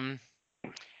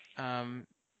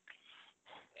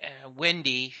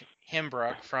Wendy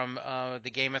Himbrook from the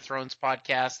Game of Thrones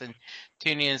podcast and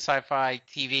Tuning In Sci-Fi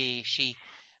TV.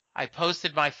 I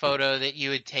posted my photo that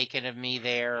you had taken of me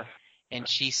there, and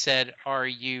she said, "Are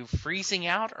you freezing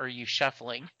out or are you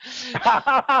shuffling?"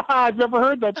 I've never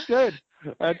heard that. Good.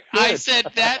 That's good. I said,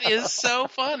 that is so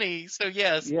funny. So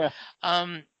yes. Yeah.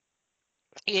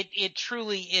 It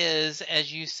truly is,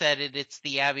 as you said it, it's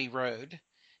the Abbey Road.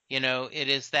 You know, it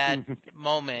is that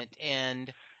moment.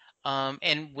 And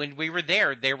when we were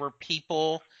there were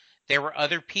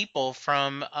other people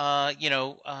from, were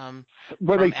from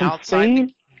they from outside.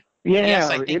 Spain? Yeah, yes,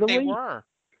 I think Italy? they were.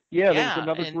 Yeah, there was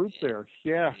another group there.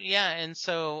 Yeah. Yeah, and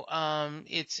so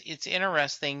it's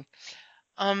interesting.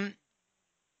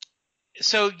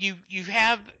 So you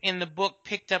have in the book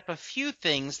picked up a few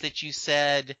things that you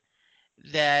said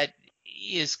that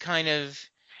is kind of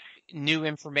new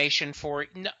information for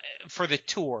the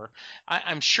tour.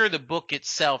 I'm sure the book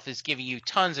itself is giving you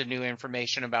tons of new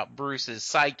information about Bruce's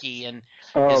psyche and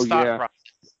his thought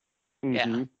process. Mm-hmm.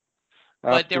 Yeah.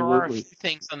 But there are a few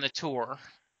things on the tour.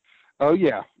 Oh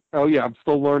yeah. I'm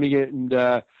still learning it.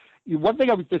 And one thing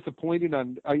I was disappointed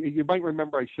on, you might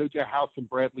remember I showed you a house in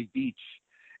Bradley Beach.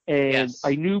 And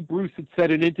I knew Bruce had said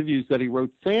in interviews that he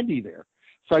wrote Sandy there.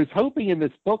 So I was hoping in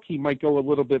this book he might go a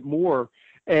little bit more.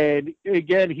 And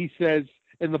again, he says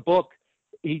in the book,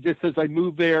 he just says, I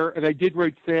moved there and I did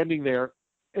write Sandy there.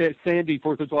 Sandy,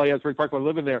 4th of July, Asbury Park, while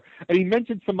living there. And he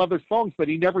mentioned some other songs, but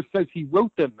he never says he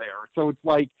wrote them there. So it's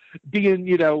like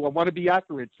being, I want to be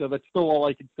accurate. So that's still all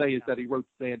I can say is that he wrote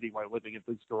Sandy while living in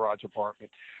this garage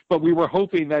apartment. But we were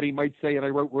hoping that he might say, and I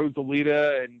wrote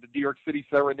Rosalita and the New York City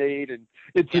Serenade and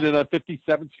Incident on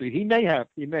 57th Street. He may have,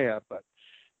 but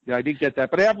yeah, I didn't get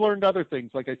that. But I have learned other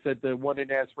things. Like I said, the one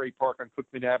in Asbury Park on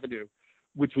Cookman Avenue,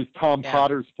 which was Tom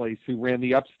Potter's place, who ran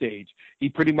the Upstage. He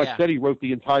pretty much said he wrote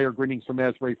the entire Greetings from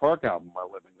Asbury Park album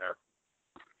while living there.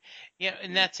 Yeah,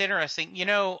 and that's interesting.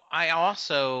 I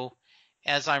also,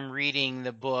 as I'm reading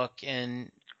the book, and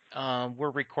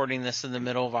we're recording this in the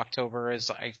middle of October,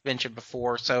 as I mentioned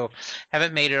before, so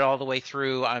haven't made it all the way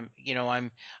through. I'm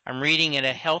reading at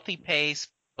a healthy pace,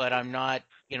 but I'm not,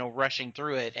 rushing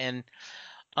through it. And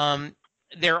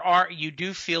you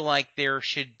do feel like there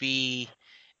should be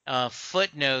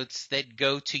footnotes that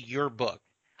go to your book.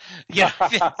 Yeah.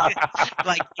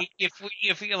 Like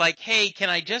if you're like, hey, can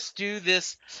I just do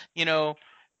this,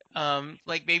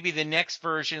 like maybe the next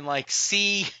version, like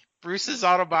see Bruce's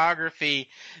autobiography,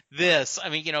 this. I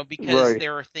mean, because Right.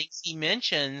 there are things he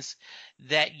mentions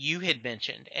that you had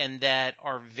mentioned and that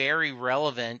are very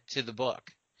relevant to the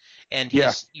book and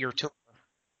Yeah. your tour.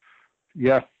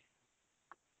 Yeah.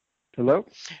 Hello?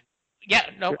 Yeah,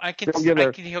 no, Yeah, yeah, I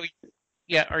there. can hear you.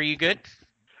 Yeah, are you good?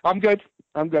 I'm good.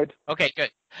 I'm good. Okay,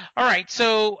 good. All right.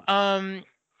 So,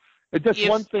 Just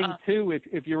one if thing too, if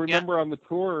you yeah, remember on the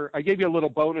tour, I gave you a little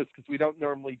bonus because we don't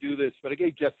normally do this, but I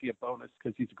gave Jesse a bonus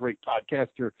because he's a great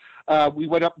podcaster. We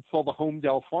went up and saw the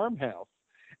Homedale farmhouse,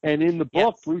 and in the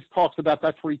book, yes, Bruce talks about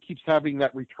that's where he keeps having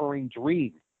that recurring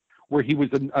dream, where he was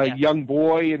a yes, young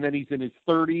boy and then he's in his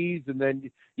 30s, and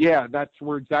then yeah, that's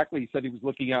where exactly he said he was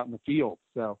looking out in the field.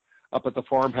 So up at the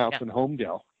farmhouse yeah. in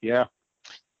Homedale, yeah,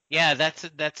 Yeah,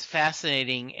 that's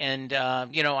fascinating. And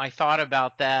I thought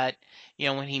about that,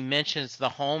 when he mentions the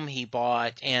home he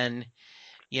bought and,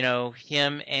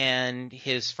 him and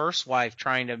his first wife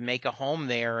trying to make a home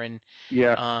there and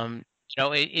yeah.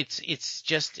 it's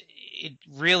just it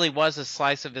really was a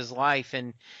slice of his life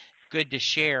and good to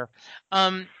share.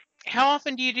 Um how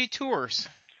often do you do tours?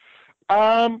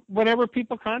 Whenever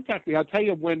people contact me, I'll tell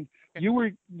you when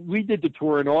we did the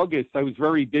tour in August. I was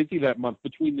very busy that month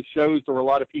between the shows. There were a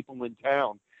lot of people in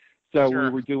town, so we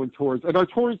Sure. were doing tours. And our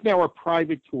tours now are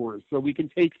private tours, so we can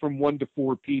take from 1 to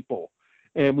 4 people.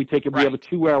 And we have a Right.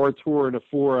 2 hour tour and a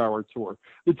 4 hour tour.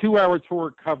 The 2 hour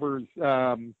tour covers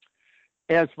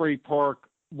Asbury Park,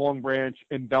 Long Branch,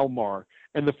 and Belmar,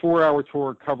 and the 4 hour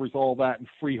tour covers all that in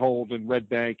Freehold and Red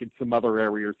Bank and some other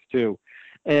areas too.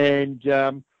 And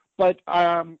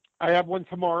I have one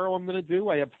tomorrow I'm going to do.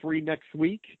 I have 3 next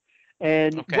week.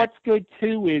 And Okay. what's good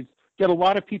too is get a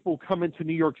lot of people come into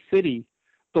New York City.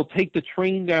 They'll take the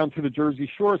train down to the Jersey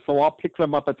Shore, so I'll pick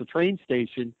them up at the train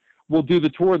station. We'll do the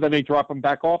tour, then they drop them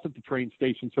back off at the train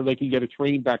station so they can get a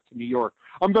train back to New York.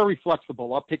 I'm very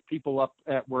flexible. I'll pick people up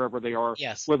at wherever they are,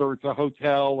 Yes. whether it's a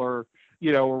hotel or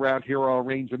around here. I'll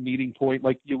arrange a meeting point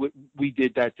like we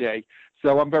did that day.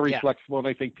 So I'm very Yeah. flexible, and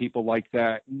I think people like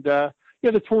that. And yeah,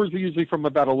 the tours are usually from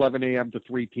about 11 a.m. to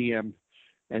 3 p.m.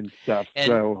 and stuff. And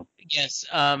So yes,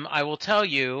 I will tell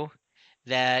you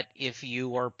that if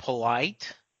you are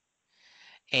polite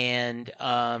and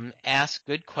ask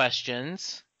good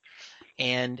questions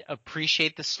and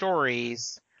appreciate the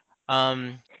stories,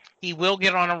 um, he will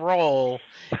get on a roll,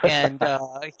 and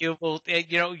he will.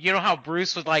 You know how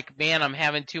Bruce was like, "Man, I'm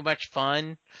having too much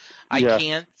fun. I yeah,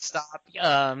 can't stop."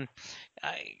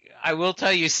 I will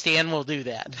tell you, Stan will do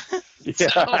that. So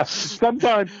yeah.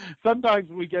 Sometimes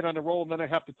we get on a roll, and then I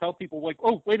have to tell people like,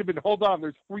 "Oh, wait a minute, hold on.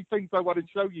 There's 3 things I want to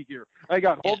show you here.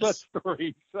 Hold that yes,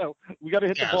 story." So we got to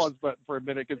hit the yes, pause button for a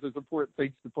minute because there's important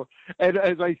things to put. And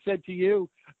as I said to you,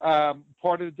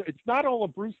 it's not all a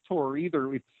Bruce tour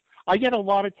either. I get a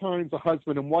lot of times a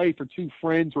husband and wife or 2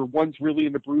 friends, or one's really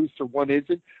into Bruce or one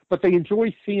isn't, but they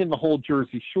enjoy seeing the whole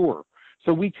Jersey Shore.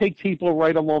 So we take people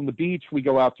right along the beach. We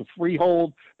go out to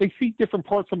Freehold. They see different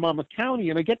parts of Monmouth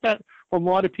County, and I get that from a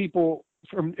lot of people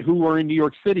who are in New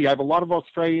York City. I have a lot of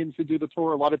Australians who do the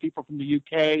tour, a lot of people from the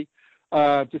UK.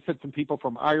 Just had some people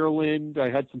from Ireland. I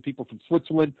had some people from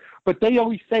Switzerland. But they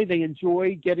always say they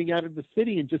enjoy getting out of the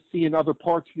city and just seeing other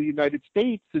parts of the United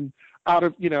States and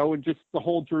and just the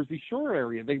whole Jersey Shore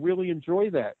area. They really enjoy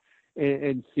that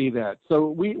and see that. So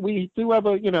we do have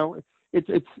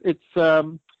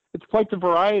it's quite the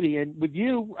variety. And with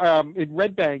you in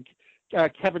Red Bank,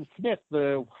 Kevin Smith,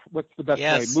 what's the best way?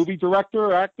 yes, Movie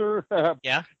director, actor,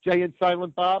 yeah, Jay and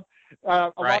Silent Bob. A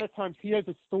lot right. of times he has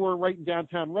a store right in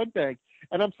downtown Red Bank,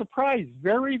 and I'm surprised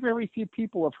very, very few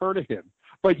people have heard of him.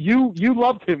 But you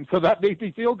loved him, so that made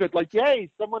me feel good. Like, yay,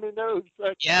 someone who knows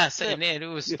Kevin Yes, Smith. and it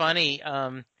was Yeah. funny.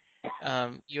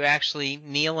 You actually,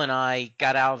 Neil and I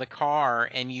got out of the car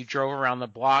and you drove around the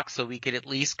block so we could at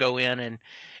least go in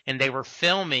and they were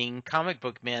filming Comic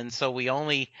Book Men, so we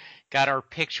only got our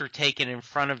picture taken in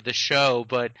front of the show,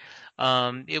 but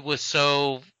it was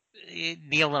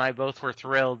Neil and I both were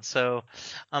thrilled. So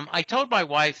I told my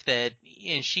wife that,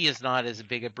 and she is not as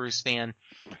big a Bruce fan.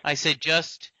 I said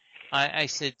I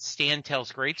said Stan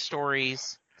tells great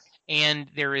stories and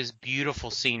there is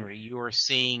beautiful scenery. You are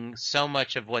seeing so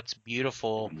much of what's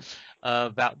beautiful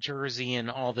about Jersey and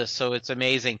all this, so it's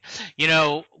amazing.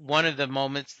 One of the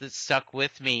moments that stuck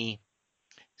with me,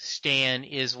 Stan,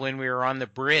 is when we were on the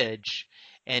bridge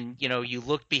and you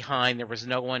looked behind, there was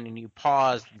no one, and you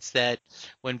paused and said,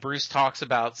 when Bruce talks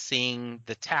about seeing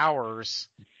the towers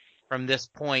from this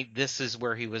point, this is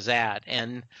where he was at.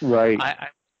 And Right. I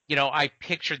I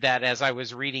pictured that as I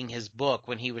was reading his book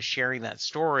when he was sharing that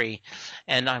story,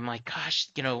 and I'm like, gosh,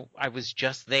 I was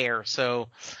just there. So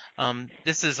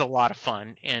this is a lot of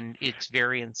fun, and it's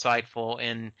very insightful,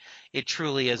 and it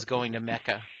truly is going to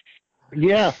Mecca.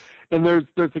 Yeah, and there's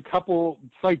a couple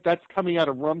sites that's coming out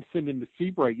of Rumson in the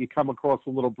Seabright. You come across a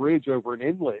little bridge over an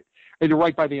inlet, and you're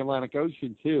right by the Atlantic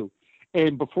Ocean too.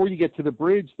 And before you get to the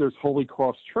bridge, there's Holy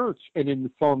Cross Church, and in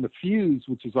the song "The Fuse,"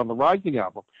 which is on the Rising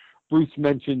album, Bruce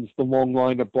mentions the long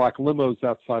line of black limos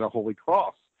outside of Holy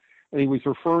Cross, and he was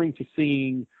referring to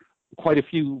seeing quite a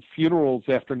few funerals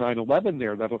after 9/11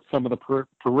 there, that some of the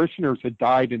parishioners had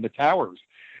died in the towers.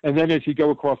 And then as you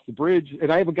go across the bridge,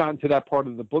 and I haven't gotten to that part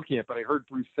of the book yet, but I heard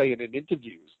Bruce say it in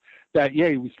interviews that, yeah,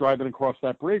 he was driving across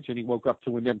that bridge and he woke up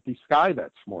to an empty sky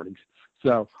that morning.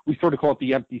 So we sort of call it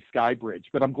the empty sky bridge.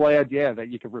 But I'm glad, yeah, that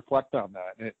you can reflect on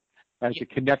that as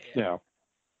it connects now.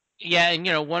 Yeah,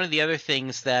 and one of the other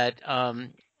things that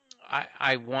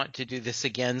I want to do this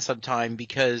again sometime,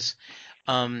 because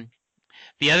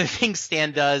the other thing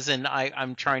Stan does, and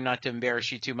I'm trying not to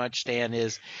embarrass you too much, Stan,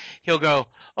 is he'll go,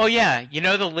 "Oh yeah,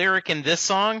 the lyric in this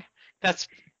song? That's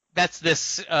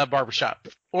this barbershop."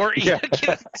 Or Yeah.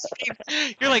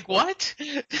 you're like, "What?"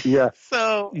 Yeah.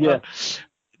 So Yeah.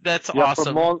 that's Yeah,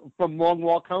 awesome. from Long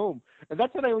Walk Home. And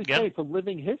that's what I always Yep. say. It's a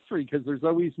living history because there's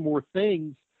always more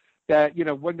things that,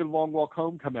 when did Long Walk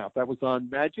Home come out? That was on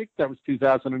Magic. That was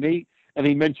 2008. And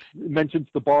he mentions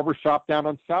the barber shop down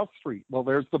on South Street. Well,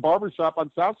 there's the barber shop on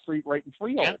South Street right in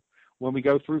Freehold Yep. when we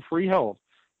go through Freehold.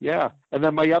 Yeah. And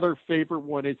then my other favorite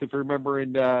one is, if you remember,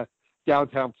 in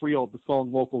downtown Freehold, the song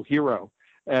 "Local Hero,"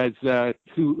 as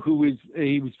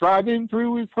he was driving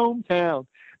through his hometown.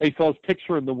 And he saw his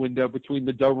picture in the window between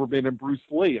the Doberman and Bruce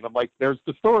Lee. And I'm like, there's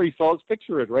the story. He saw his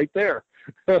picture in right there.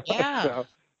 Yeah. So,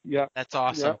 yeah. That's Yeah.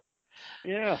 awesome.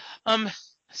 Yeah.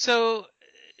 So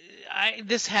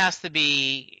this has to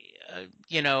be,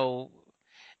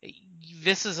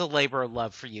 this is a labor of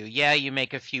love for you. Yeah, you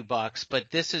make a few bucks, but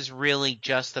this is really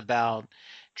just about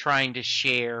trying to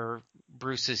share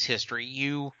Bruce's history.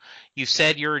 You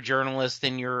said you're a journalist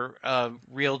in your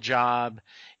real job.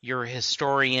 You're a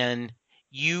historian.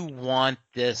 You want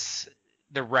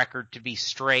the record to be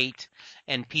straight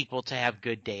and people to have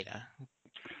good data.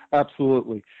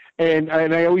 Absolutely. And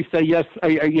I always say, yes,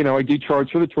 I do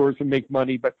charge for the tours and make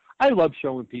money, but I love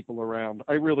showing people around.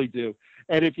 I really do.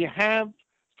 And if you have,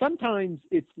 sometimes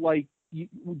it's like,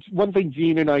 one thing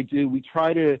Gene and I do, we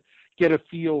try to get a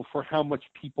feel for how much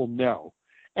people know.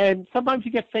 And sometimes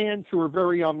you get fans who are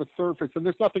very on the surface, and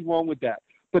there's nothing wrong with that.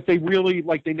 But they really,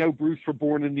 like, they know Bruce for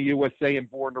Born in the USA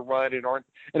and Born to Run, and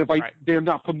if Right. they're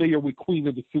not familiar with Queen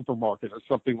of the Supermarket or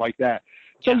something like that.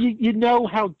 So Yeah. you know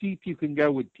how deep you can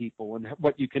go with people and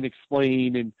what you can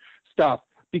explain and stuff.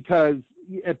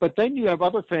 But then you have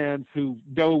other fans who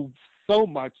know so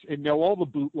much and know all the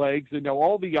bootlegs and know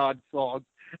all the odd songs,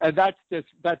 and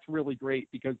that's really great,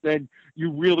 because then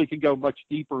you really can go much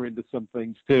deeper into some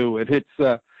things too, and it's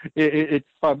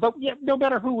fun. But yeah, no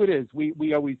matter who it is,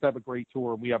 we always have a great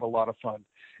tour and we have a lot of fun,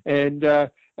 and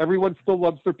everyone still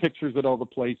loves their pictures at all the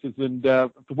places. And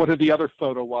one of the other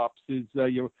photo ops is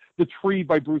the tree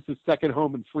by Bruce's second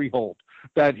home in Freehold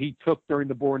that he took during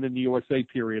the Born in the USA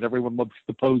period. Everyone loves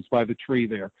to pose by the tree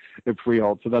there in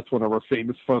Freehold, so that's one of our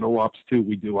famous photo ops too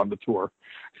we do on the tour.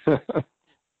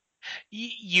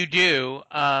 You do,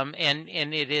 and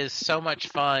it is so much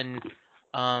fun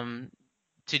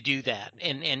to do that,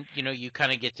 and you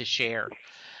kind of get to share.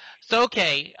 So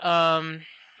okay,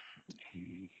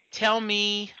 tell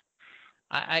me,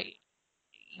 I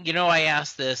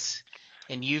asked this,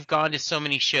 and you've gone to so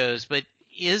many shows, but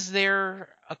is there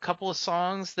a couple of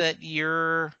songs that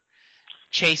you're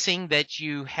chasing that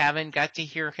you haven't got to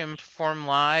hear him perform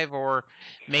live, or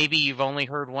maybe you've only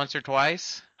heard once or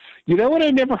twice? You know what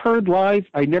I never heard live?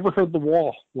 I never heard The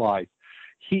Wall live.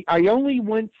 I only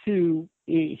went to,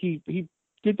 he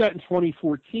did that in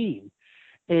 2014.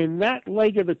 And that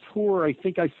leg of the tour, I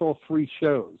think I saw 3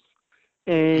 shows.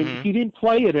 And Mm-hmm. he didn't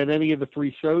play it at any of the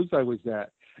 3 shows I was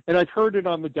at. And I've heard it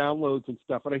on the downloads and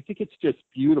stuff, and I think it's just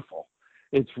beautiful.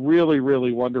 It's really,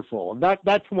 really wonderful. And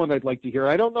that's one I'd like to hear.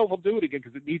 I don't know if he'll do it again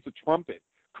because it needs a trumpet.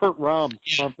 Kurt Rahm's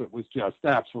trumpet was just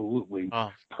absolutely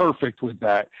perfect with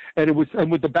that. And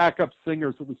with the backup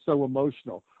singers, it was so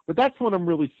emotional. But that's one I'm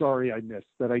really sorry I missed,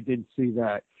 that I didn't see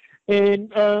that.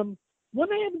 And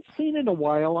one I haven't seen in a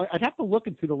while, I'd have to look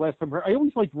into the last time. I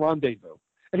always liked Rendezvous,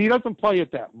 and he doesn't play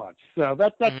it that much. So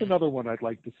that's another one I'd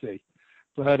like to see.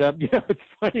 But it's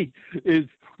funny is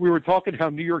we were talking how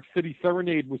New York City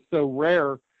Serenade was so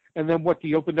rare, and then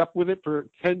he opened up with it for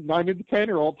 9 of the 10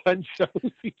 or all 10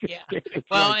 shows. Yeah.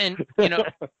 Well, like...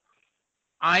 and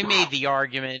I made the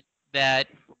argument that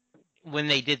when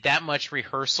they did that much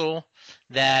rehearsal,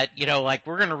 that like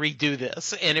we're going to redo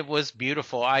this, and it was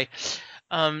beautiful.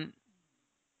 Um,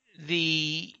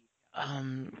 the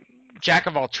Jack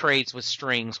of all trades with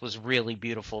strings was really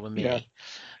beautiful to Yeah. me.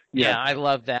 Yeah. Yeah, I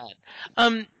love that.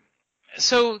 Um,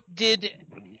 so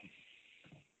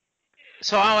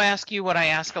I'll ask you what I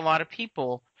ask a lot of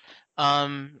people.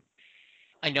 Um,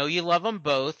 I know you love them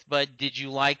both, but did you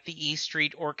like the E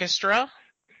Street Orchestra,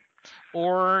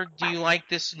 or do you like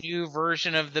this new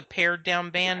version of the pared down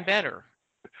band better?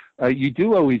 You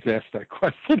do always ask that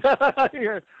question.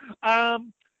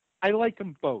 I like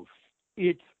them both.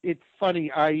 It's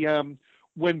funny.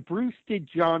 When Bruce did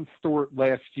John Stewart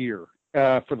last year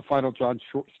for the final John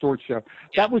Stewart show,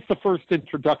 Yeah. that was the first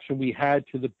introduction we had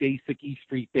to the basic E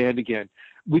Street Band again,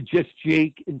 with just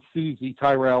Jake and Susie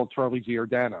Tyrell, Charlie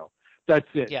Giordano. That's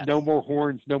it. Yes. No more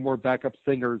horns, no more backup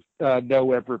singers,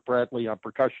 no Everett Bradley on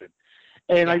percussion.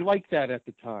 And I Yeah. liked that at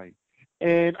the time.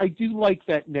 And I do like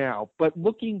that now. But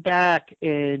looking back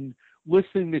and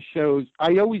listening to shows,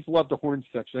 I always loved the horn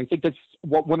section. I think that's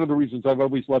one of the reasons I've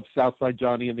always loved Southside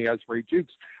Johnny and the Asbury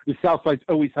Jukes. The Southside's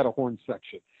always had a horn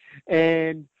section.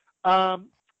 And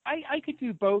I could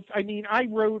do both. I mean, I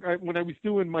wrote, when I was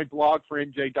doing my blog for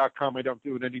NJ.com, I don't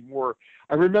do it anymore.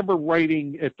 I remember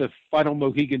writing at the final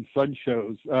Mohegan Sun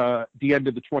shows, the end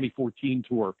of the 2014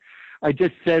 tour. I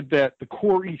just said that the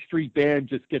core E Street Band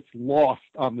just gets lost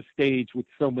on the stage with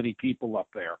so many people up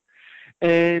there.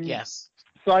 And Yes.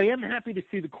 so I am happy to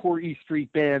see the core E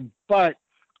Street Band, but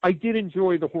I did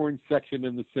enjoy the horn section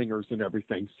and the singers and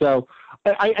everything. So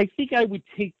I think I would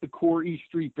take the core E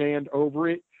Street Band over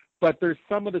it, but there's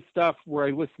some of the stuff where I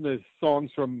listen to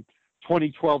songs from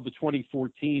 2012 to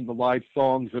 2014, the live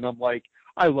songs, and I'm like,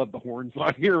 I love the horns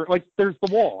on here. Like, there's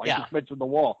The Wall. I Yeah. just mentioned The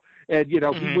Wall. And, he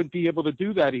Mhm. wouldn't be able to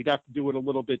do that. He'd have to do it a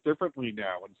little bit differently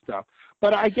now and stuff.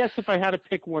 But I guess if I had to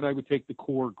pick one, I would take the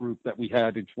core group that we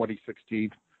had in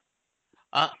 2016.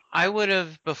 I would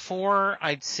have, before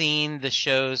I'd seen the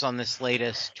shows on this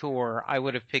latest tour, I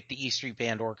would have picked the E Street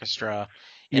Band Orchestra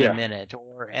in a minute,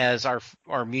 or as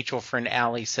our mutual friend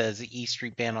Allie says, the E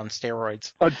Street Band on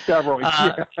steroids. On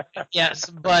steroids, yeah. Yes,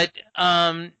 but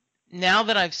now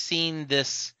that I've seen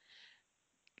this,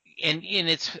 and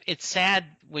it's sad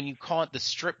when you call it the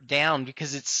stripped down,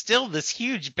 because it's still this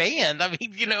huge band. I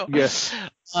mean, Yes.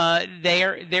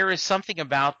 there is something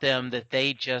about them that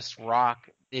they just rock.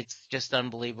 It's just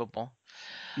unbelievable.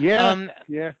 Yeah,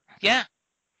 yeah. Yeah.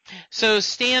 So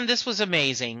Stan, this was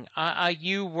amazing.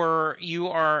 You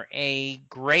are a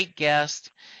great guest,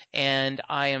 and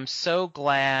I am so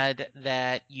glad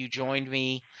that you joined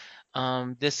me.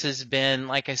 This has been,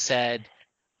 like I said,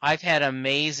 I've had an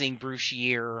amazing Bruce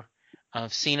year.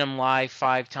 I've seen him live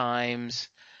 5 times.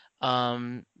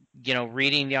 Reading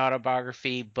the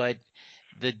autobiography, but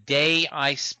the day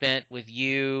I spent with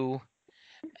you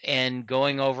and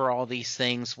going over all these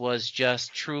things was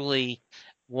just truly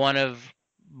one of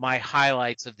my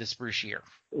highlights of this Bruce year.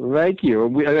 Thank you.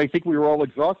 And I think we were all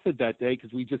exhausted that day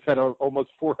because we just had an almost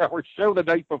 4-hour show the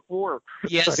night before.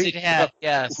 Yes, right? it had.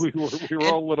 Yes, we were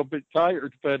all a little bit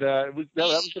tired, but that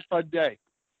was a fun day.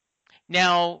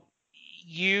 Now,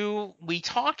 we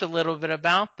talked a little bit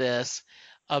about this.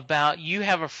 About you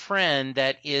have a friend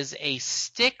that is a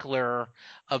stickler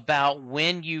about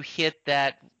when you hit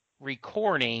that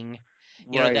recording,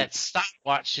 Right. that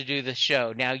stopwatch to do the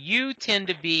show. Now you tend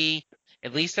to be,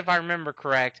 at least if I remember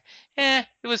correct, it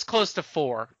was close to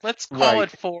 4. Let's call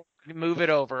it 4. Move it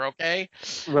over, okay?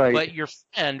 Right. But your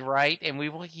friend, right? And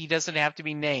he doesn't have to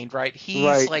be named, right? He's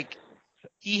right. like,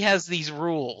 he has these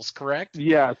rules, correct?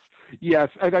 Yes. Yes,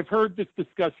 and I've heard this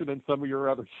discussion in some of your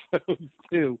other shows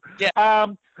too. Yeah.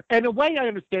 And the way I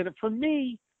understand it, for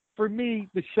me,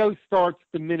 the show starts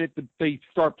the minute that they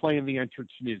start playing the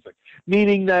entrance music.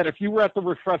 Meaning that if you were at the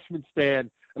refreshment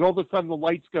stand and all of a sudden the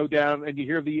lights go down and you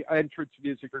hear the entrance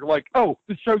music, you're like, oh,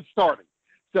 the show's starting.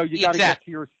 So you got to get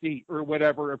to your seat or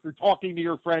whatever. If you're talking to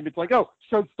your friend, it's like, oh,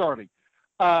 show's starting.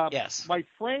 Yes. My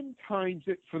friend times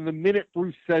it from the minute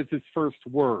Bruce says his first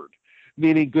word,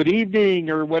 meaning good evening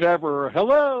or whatever, or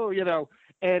hello,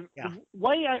 And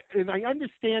I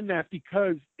understand that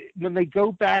because when they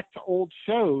go back to old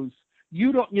shows,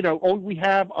 you don't, all we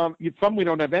have, some we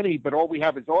don't have any, but all we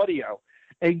have is audio.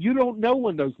 And you don't know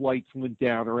when those lights went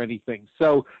down or anything.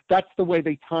 So that's the way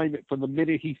they time it from the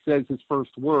minute he says his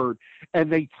first word.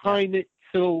 And they time it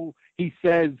till he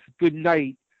says good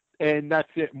night, and that's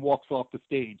it, and walks off the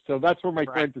stage. So that's where my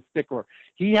friend's a stickler.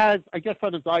 He has, I guess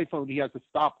on his iPhone, he has a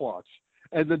stopwatch.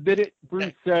 And the minute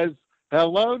Bruce says,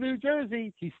 hello, New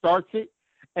Jersey, he starts it,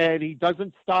 and he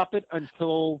doesn't stop it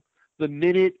until the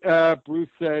minute Bruce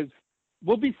says,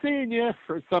 we'll be seeing you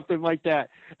or something like that.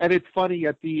 And it's funny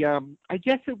at the I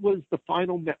guess it was the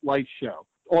final MetLife show,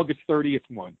 August 30th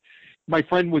one. My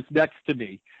friend was next to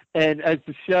me, and as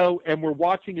the show, and we're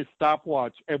watching a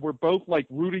stopwatch, and we're both like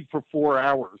rooting for 4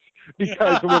 hours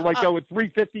because we're like, oh, it's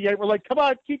 3:58. We're like, come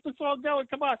on, keep the song going,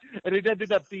 come on. And it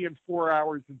ended up being 4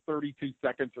 hours and 32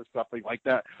 seconds or something like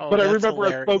that. Oh, But I that's remember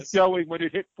us both hilarious. going when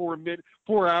it hit 4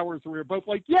 hours. We were both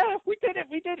like, yeah, we did it,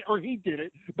 or he did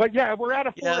it. But yeah, we're at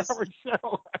a 4 Yes. hour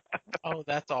show. Oh,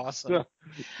 that's awesome.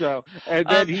 So, and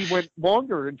then he went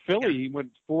longer in Philly. He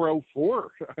went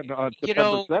 4:04 on You September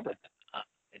know, 7th.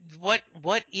 what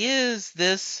is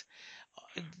this?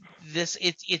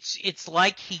 It's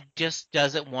like he just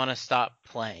doesn't want to stop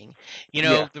playing.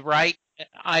 Yeah, The right.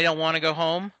 I don't want to go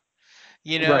home.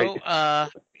 right.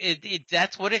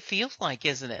 That's what it feels like,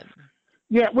 isn't it?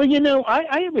 Yeah, well,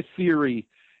 I have a theory,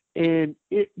 and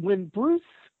when Bruce,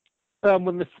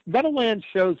 when the Meadowlands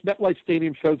shows, MetLife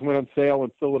Stadium shows went on sale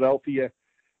in Philadelphia,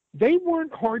 they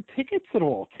weren't hard tickets at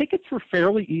all. Tickets were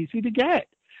fairly easy to get.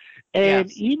 And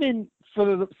Yes. even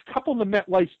for the couple of the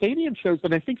MetLife Stadium shows,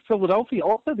 and I think Philadelphia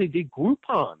also, they did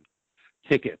Groupon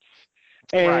tickets.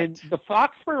 And Right. the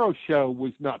Foxborough show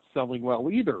was not selling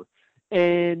well either.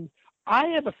 And I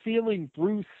have a feeling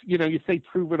Bruce, you say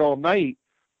prove it all night.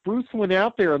 Bruce went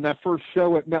out there on that first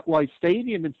show at MetLife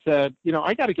Stadium and said,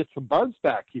 I got to get some buzz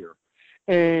back here.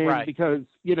 And Right. because,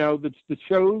 the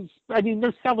shows, I mean,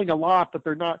 they're selling a lot, but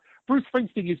they're not. Bruce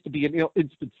Springsteen used to be an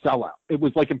instant sellout. It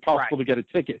was like impossible to get a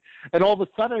ticket. And all of a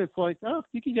sudden it's like, oh,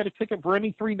 you can get a ticket for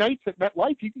any 3 nights at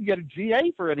MetLife. You can get a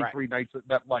GA for any Right. 3 nights at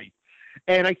MetLife.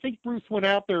 And I think Bruce went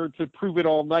out there to prove it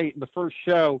all night. And the first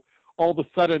show, all of a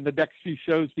sudden, the next few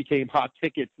shows became hot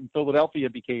tickets, and Philadelphia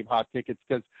became hot tickets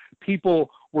because people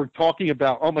were talking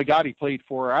about, oh my God, he played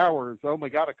 4 hours. Oh my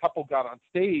God, a couple got on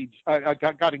stage,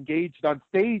 got engaged on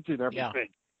stage and Yeah. everything.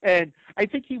 And I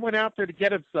think he went out there to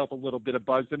get himself a little bit of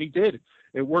buzz, and he did.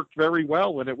 It worked very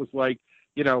well, and it was like,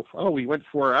 oh, he went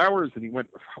 4 hours, and he went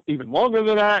even longer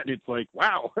than that, and it's like,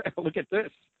 wow, look at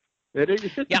this.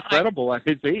 It's just Yeah. incredible at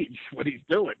his age what he's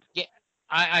doing. Yeah.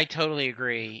 I totally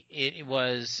agree. It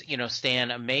was,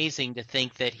 Stan, amazing to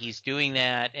think that he's doing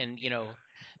that, and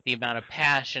the amount of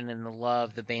passion and the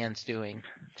love the band's doing.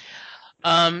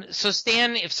 So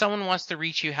Stan, if someone wants to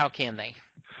reach you, how can they?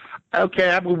 Okay,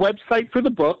 I have a website for the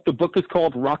book. The book is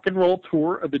called Rock and Roll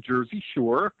Tour of the Jersey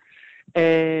Shore.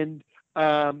 And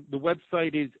the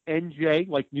website is NJ,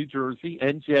 like New Jersey,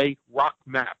 NJ Rock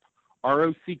Map,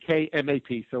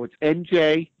 ROCKMAP. So it's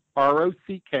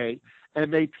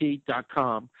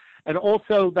NJROCKMAP.com. And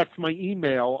also, that's my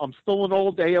email. I'm still an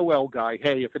old AOL guy.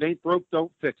 Hey, if it ain't broke,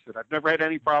 don't fix it. I've never had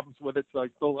any problems with it, so I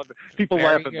still have it. People There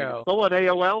laugh you at me. go. Still on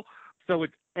AOL. So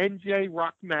it's NJ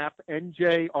Rock Map,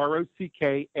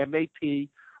 NJROCKMAP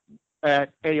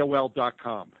at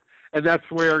AOL.com. And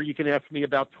that's where you can ask me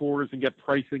about tours and get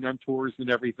pricing on tours and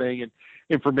everything and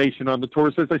information on the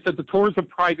tours. As I said, the tours are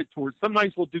private tours.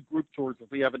 Sometimes we'll do group tours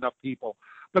if we have enough people.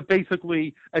 But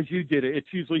basically, as you did it,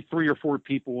 it's usually 3 or 4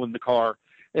 people in the car,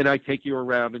 and I take you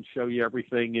around and show you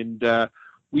everything. And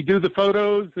we do the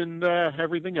photos and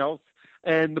everything else.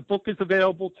 And the book is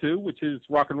available too, which is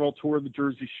Rock and Roll Tour of the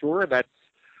Jersey Shore. That's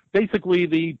basically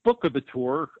the book of the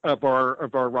tour of our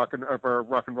rock and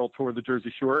roll tour of the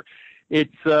Jersey Shore.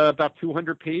 It's about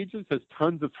 200 pages, has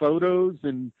tons of photos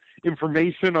and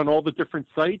information on all the different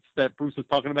sites that Bruce was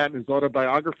talking about in his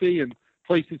autobiography and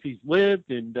places he's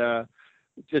lived and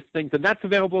just things. And that's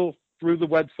available through the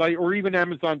website, or even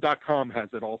Amazon.com has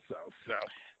it also. So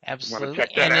Absolutely. want to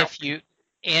check that out.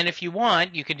 If you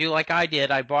want, you can do like I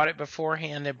did. I bought it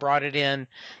beforehand and brought it in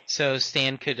so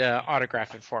Stan could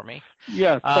autograph it for me.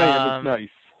 Yeah, that was nice.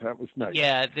 That was nice.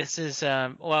 Yeah, this is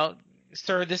well,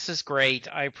 sir, this is great.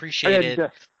 I appreciate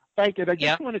it. Thank you. And I just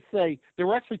Yeah. want to say, they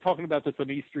were actually talking about this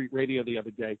on East Street Radio the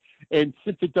other day, and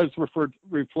since it does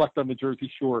reflect on the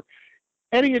Jersey Shore,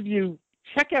 any of you,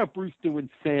 check out Bruce doing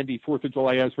Sandy, 4th of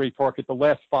July, Asbury Park at the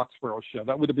last Foxborough show.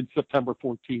 That would have been September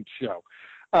 14th show.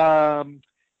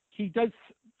 He does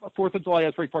 4th of July,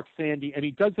 Asbury Park, Sandy, and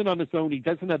he does it on his own. He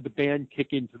doesn't have the band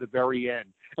kick in to the very end.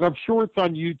 And I'm sure it's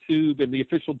on YouTube, and the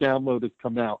official download has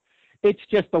come out. It's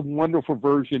just a wonderful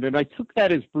version, and I took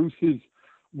that as Bruce's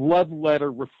love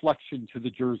letter reflection to the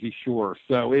Jersey Shore.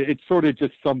 So it sort of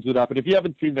just sums it up. And if you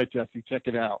haven't seen that, Jesse, check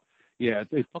it out. Yeah,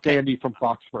 it's Okay. Sandy from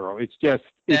Foxborough. It's just,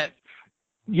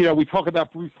 we talk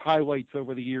about Bruce highlights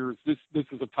over the years. This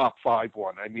is a top 5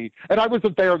 one. I mean, and I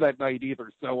wasn't there that night either,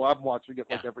 so I'm watching it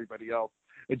like everybody else.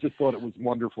 I just thought it was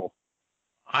wonderful.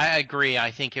 I agree.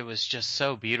 I think it was just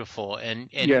so beautiful, and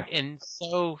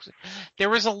so there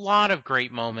was a lot of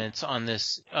great moments on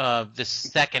this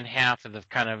second half of the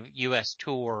kind of U.S.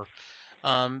 tour.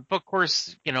 But of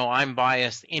course, I'm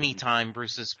biased. Anytime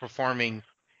Bruce is performing,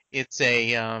 it's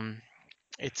a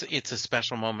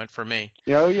special moment for me.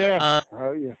 Oh yeah. Uh,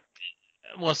 Oh yeah.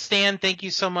 well, Stan, thank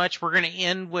you so much. We're going to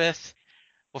end with.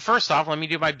 Well, first off, let me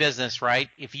do my business right.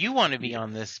 If you want to be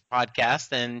on this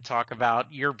podcast and talk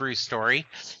about your Bruce story,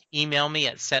 email me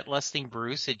at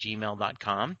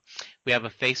setlustingbruce@gmail.com. We have a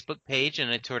Facebook page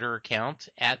and a Twitter account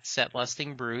at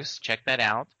setlustingbruce. Check that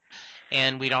out.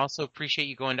 And we'd also appreciate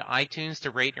you going to iTunes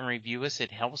to rate and review us.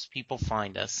 It helps people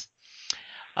find us.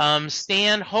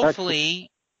 Stan, hopefully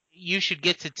you should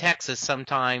get to Texas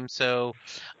sometime so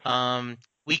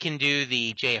we can do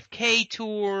the JFK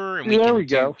tour and we There can we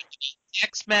go.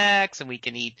 Tex-Mex and we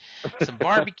can eat some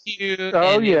barbecue.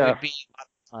 Oh, and yeah. It would be a lot of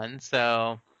fun.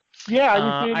 So Yeah,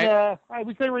 I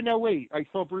was there in 08. I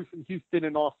saw Bruce in Houston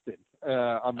and Austin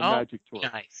on the Magic tour.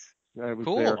 Nice. I was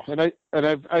Cool. there,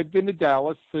 and I've been to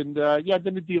Dallas, and I've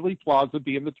been to Dealey Plaza,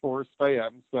 being the tourist I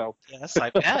am. So Yes, I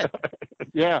bet.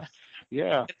 yeah.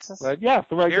 But yeah,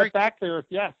 so when I get back there,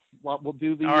 yes, we'll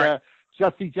do the right.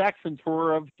 Jesse Jackson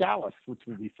tour of Dallas, which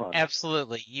will be fun.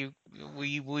 Absolutely.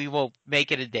 We will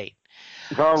make it a date.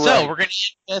 All right. So we're going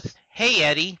to end with, hey,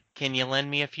 Eddie, can you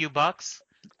lend me a few bucks?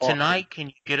 Awesome. Tonight, can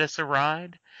you get us a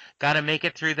ride? Got to make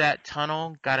it through that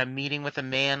tunnel. Got a meeting with a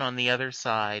man on the other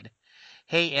side.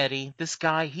 Hey, Eddie, this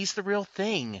guy, he's the real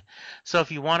thing. So if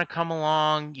you want to come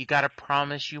along, you got to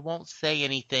promise you won't say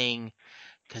anything,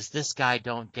 because this guy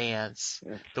don't dance.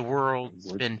 The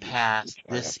world's been passed.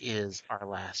 This is our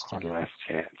last chance. Our last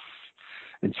chance.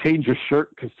 And change your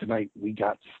shirt, because tonight we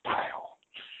got style.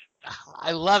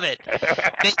 I love it.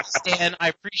 Thank you, Stan. I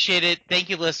appreciate it. Thank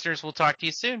you, listeners. We'll talk to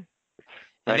you soon.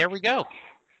 And there we go.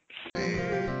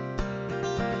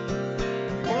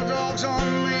 Bulldogs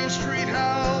on Main Street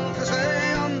howl 'cause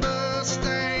they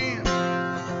understand.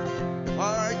 If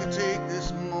I could take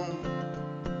this moment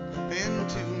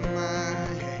into my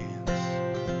hands,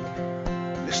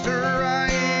 Mister, I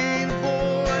ain't a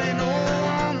boy, no,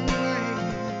 I'm a man.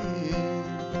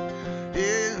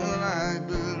 Yeah, I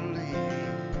believe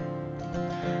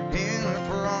in the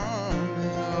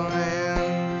promised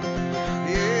land.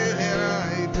 Yeah, and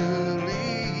I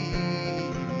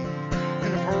believe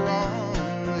in the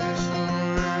promised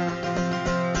land.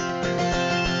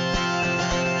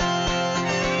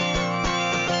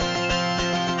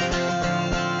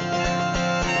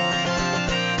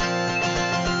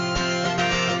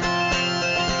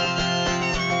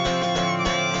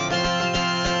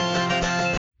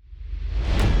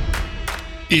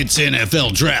 It's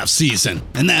NFL draft season,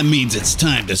 and that means it's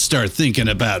time to start thinking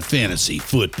about fantasy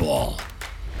football.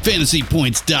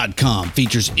 FantasyPoints.com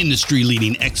features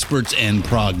industry-leading experts and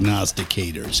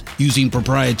prognosticators using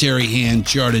proprietary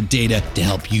hand-charted data to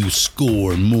help you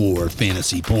score more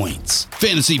fantasy points.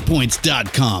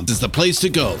 FantasyPoints.com is the place to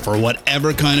go for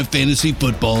whatever kind of fantasy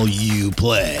football you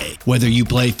play. Whether you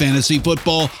play fantasy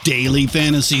football, daily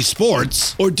fantasy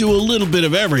sports, or do a little bit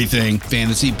of everything,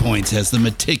 Fantasy Points has the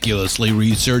meticulously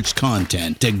researched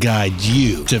content to guide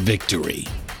you to victory.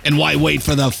 And why wait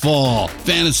for the fall?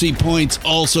 Fantasy Points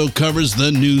also covers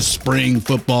the new spring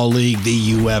football league, the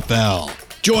UFL.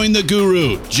 Join the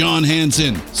guru, John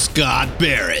Hansen, Scott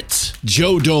Barrett,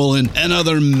 Joe Dolan, and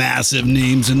other massive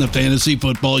names in the fantasy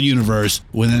football universe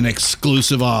with an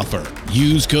exclusive offer.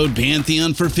 Use code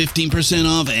Pantheon for 15%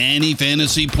 off any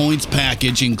Fantasy Points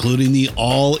package, including the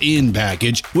all-in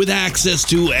package, with access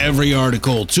to every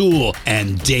article, tool,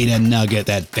 and data nugget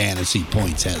that Fantasy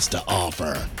Points has to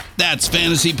offer. That's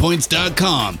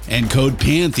FantasyPoints.com and code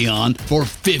Pantheon for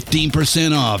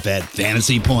 15% off at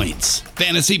Fantasy Points.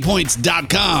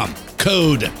 FantasyPoints.com,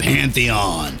 code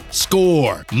Pantheon.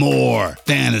 Score more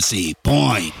fantasy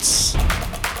points.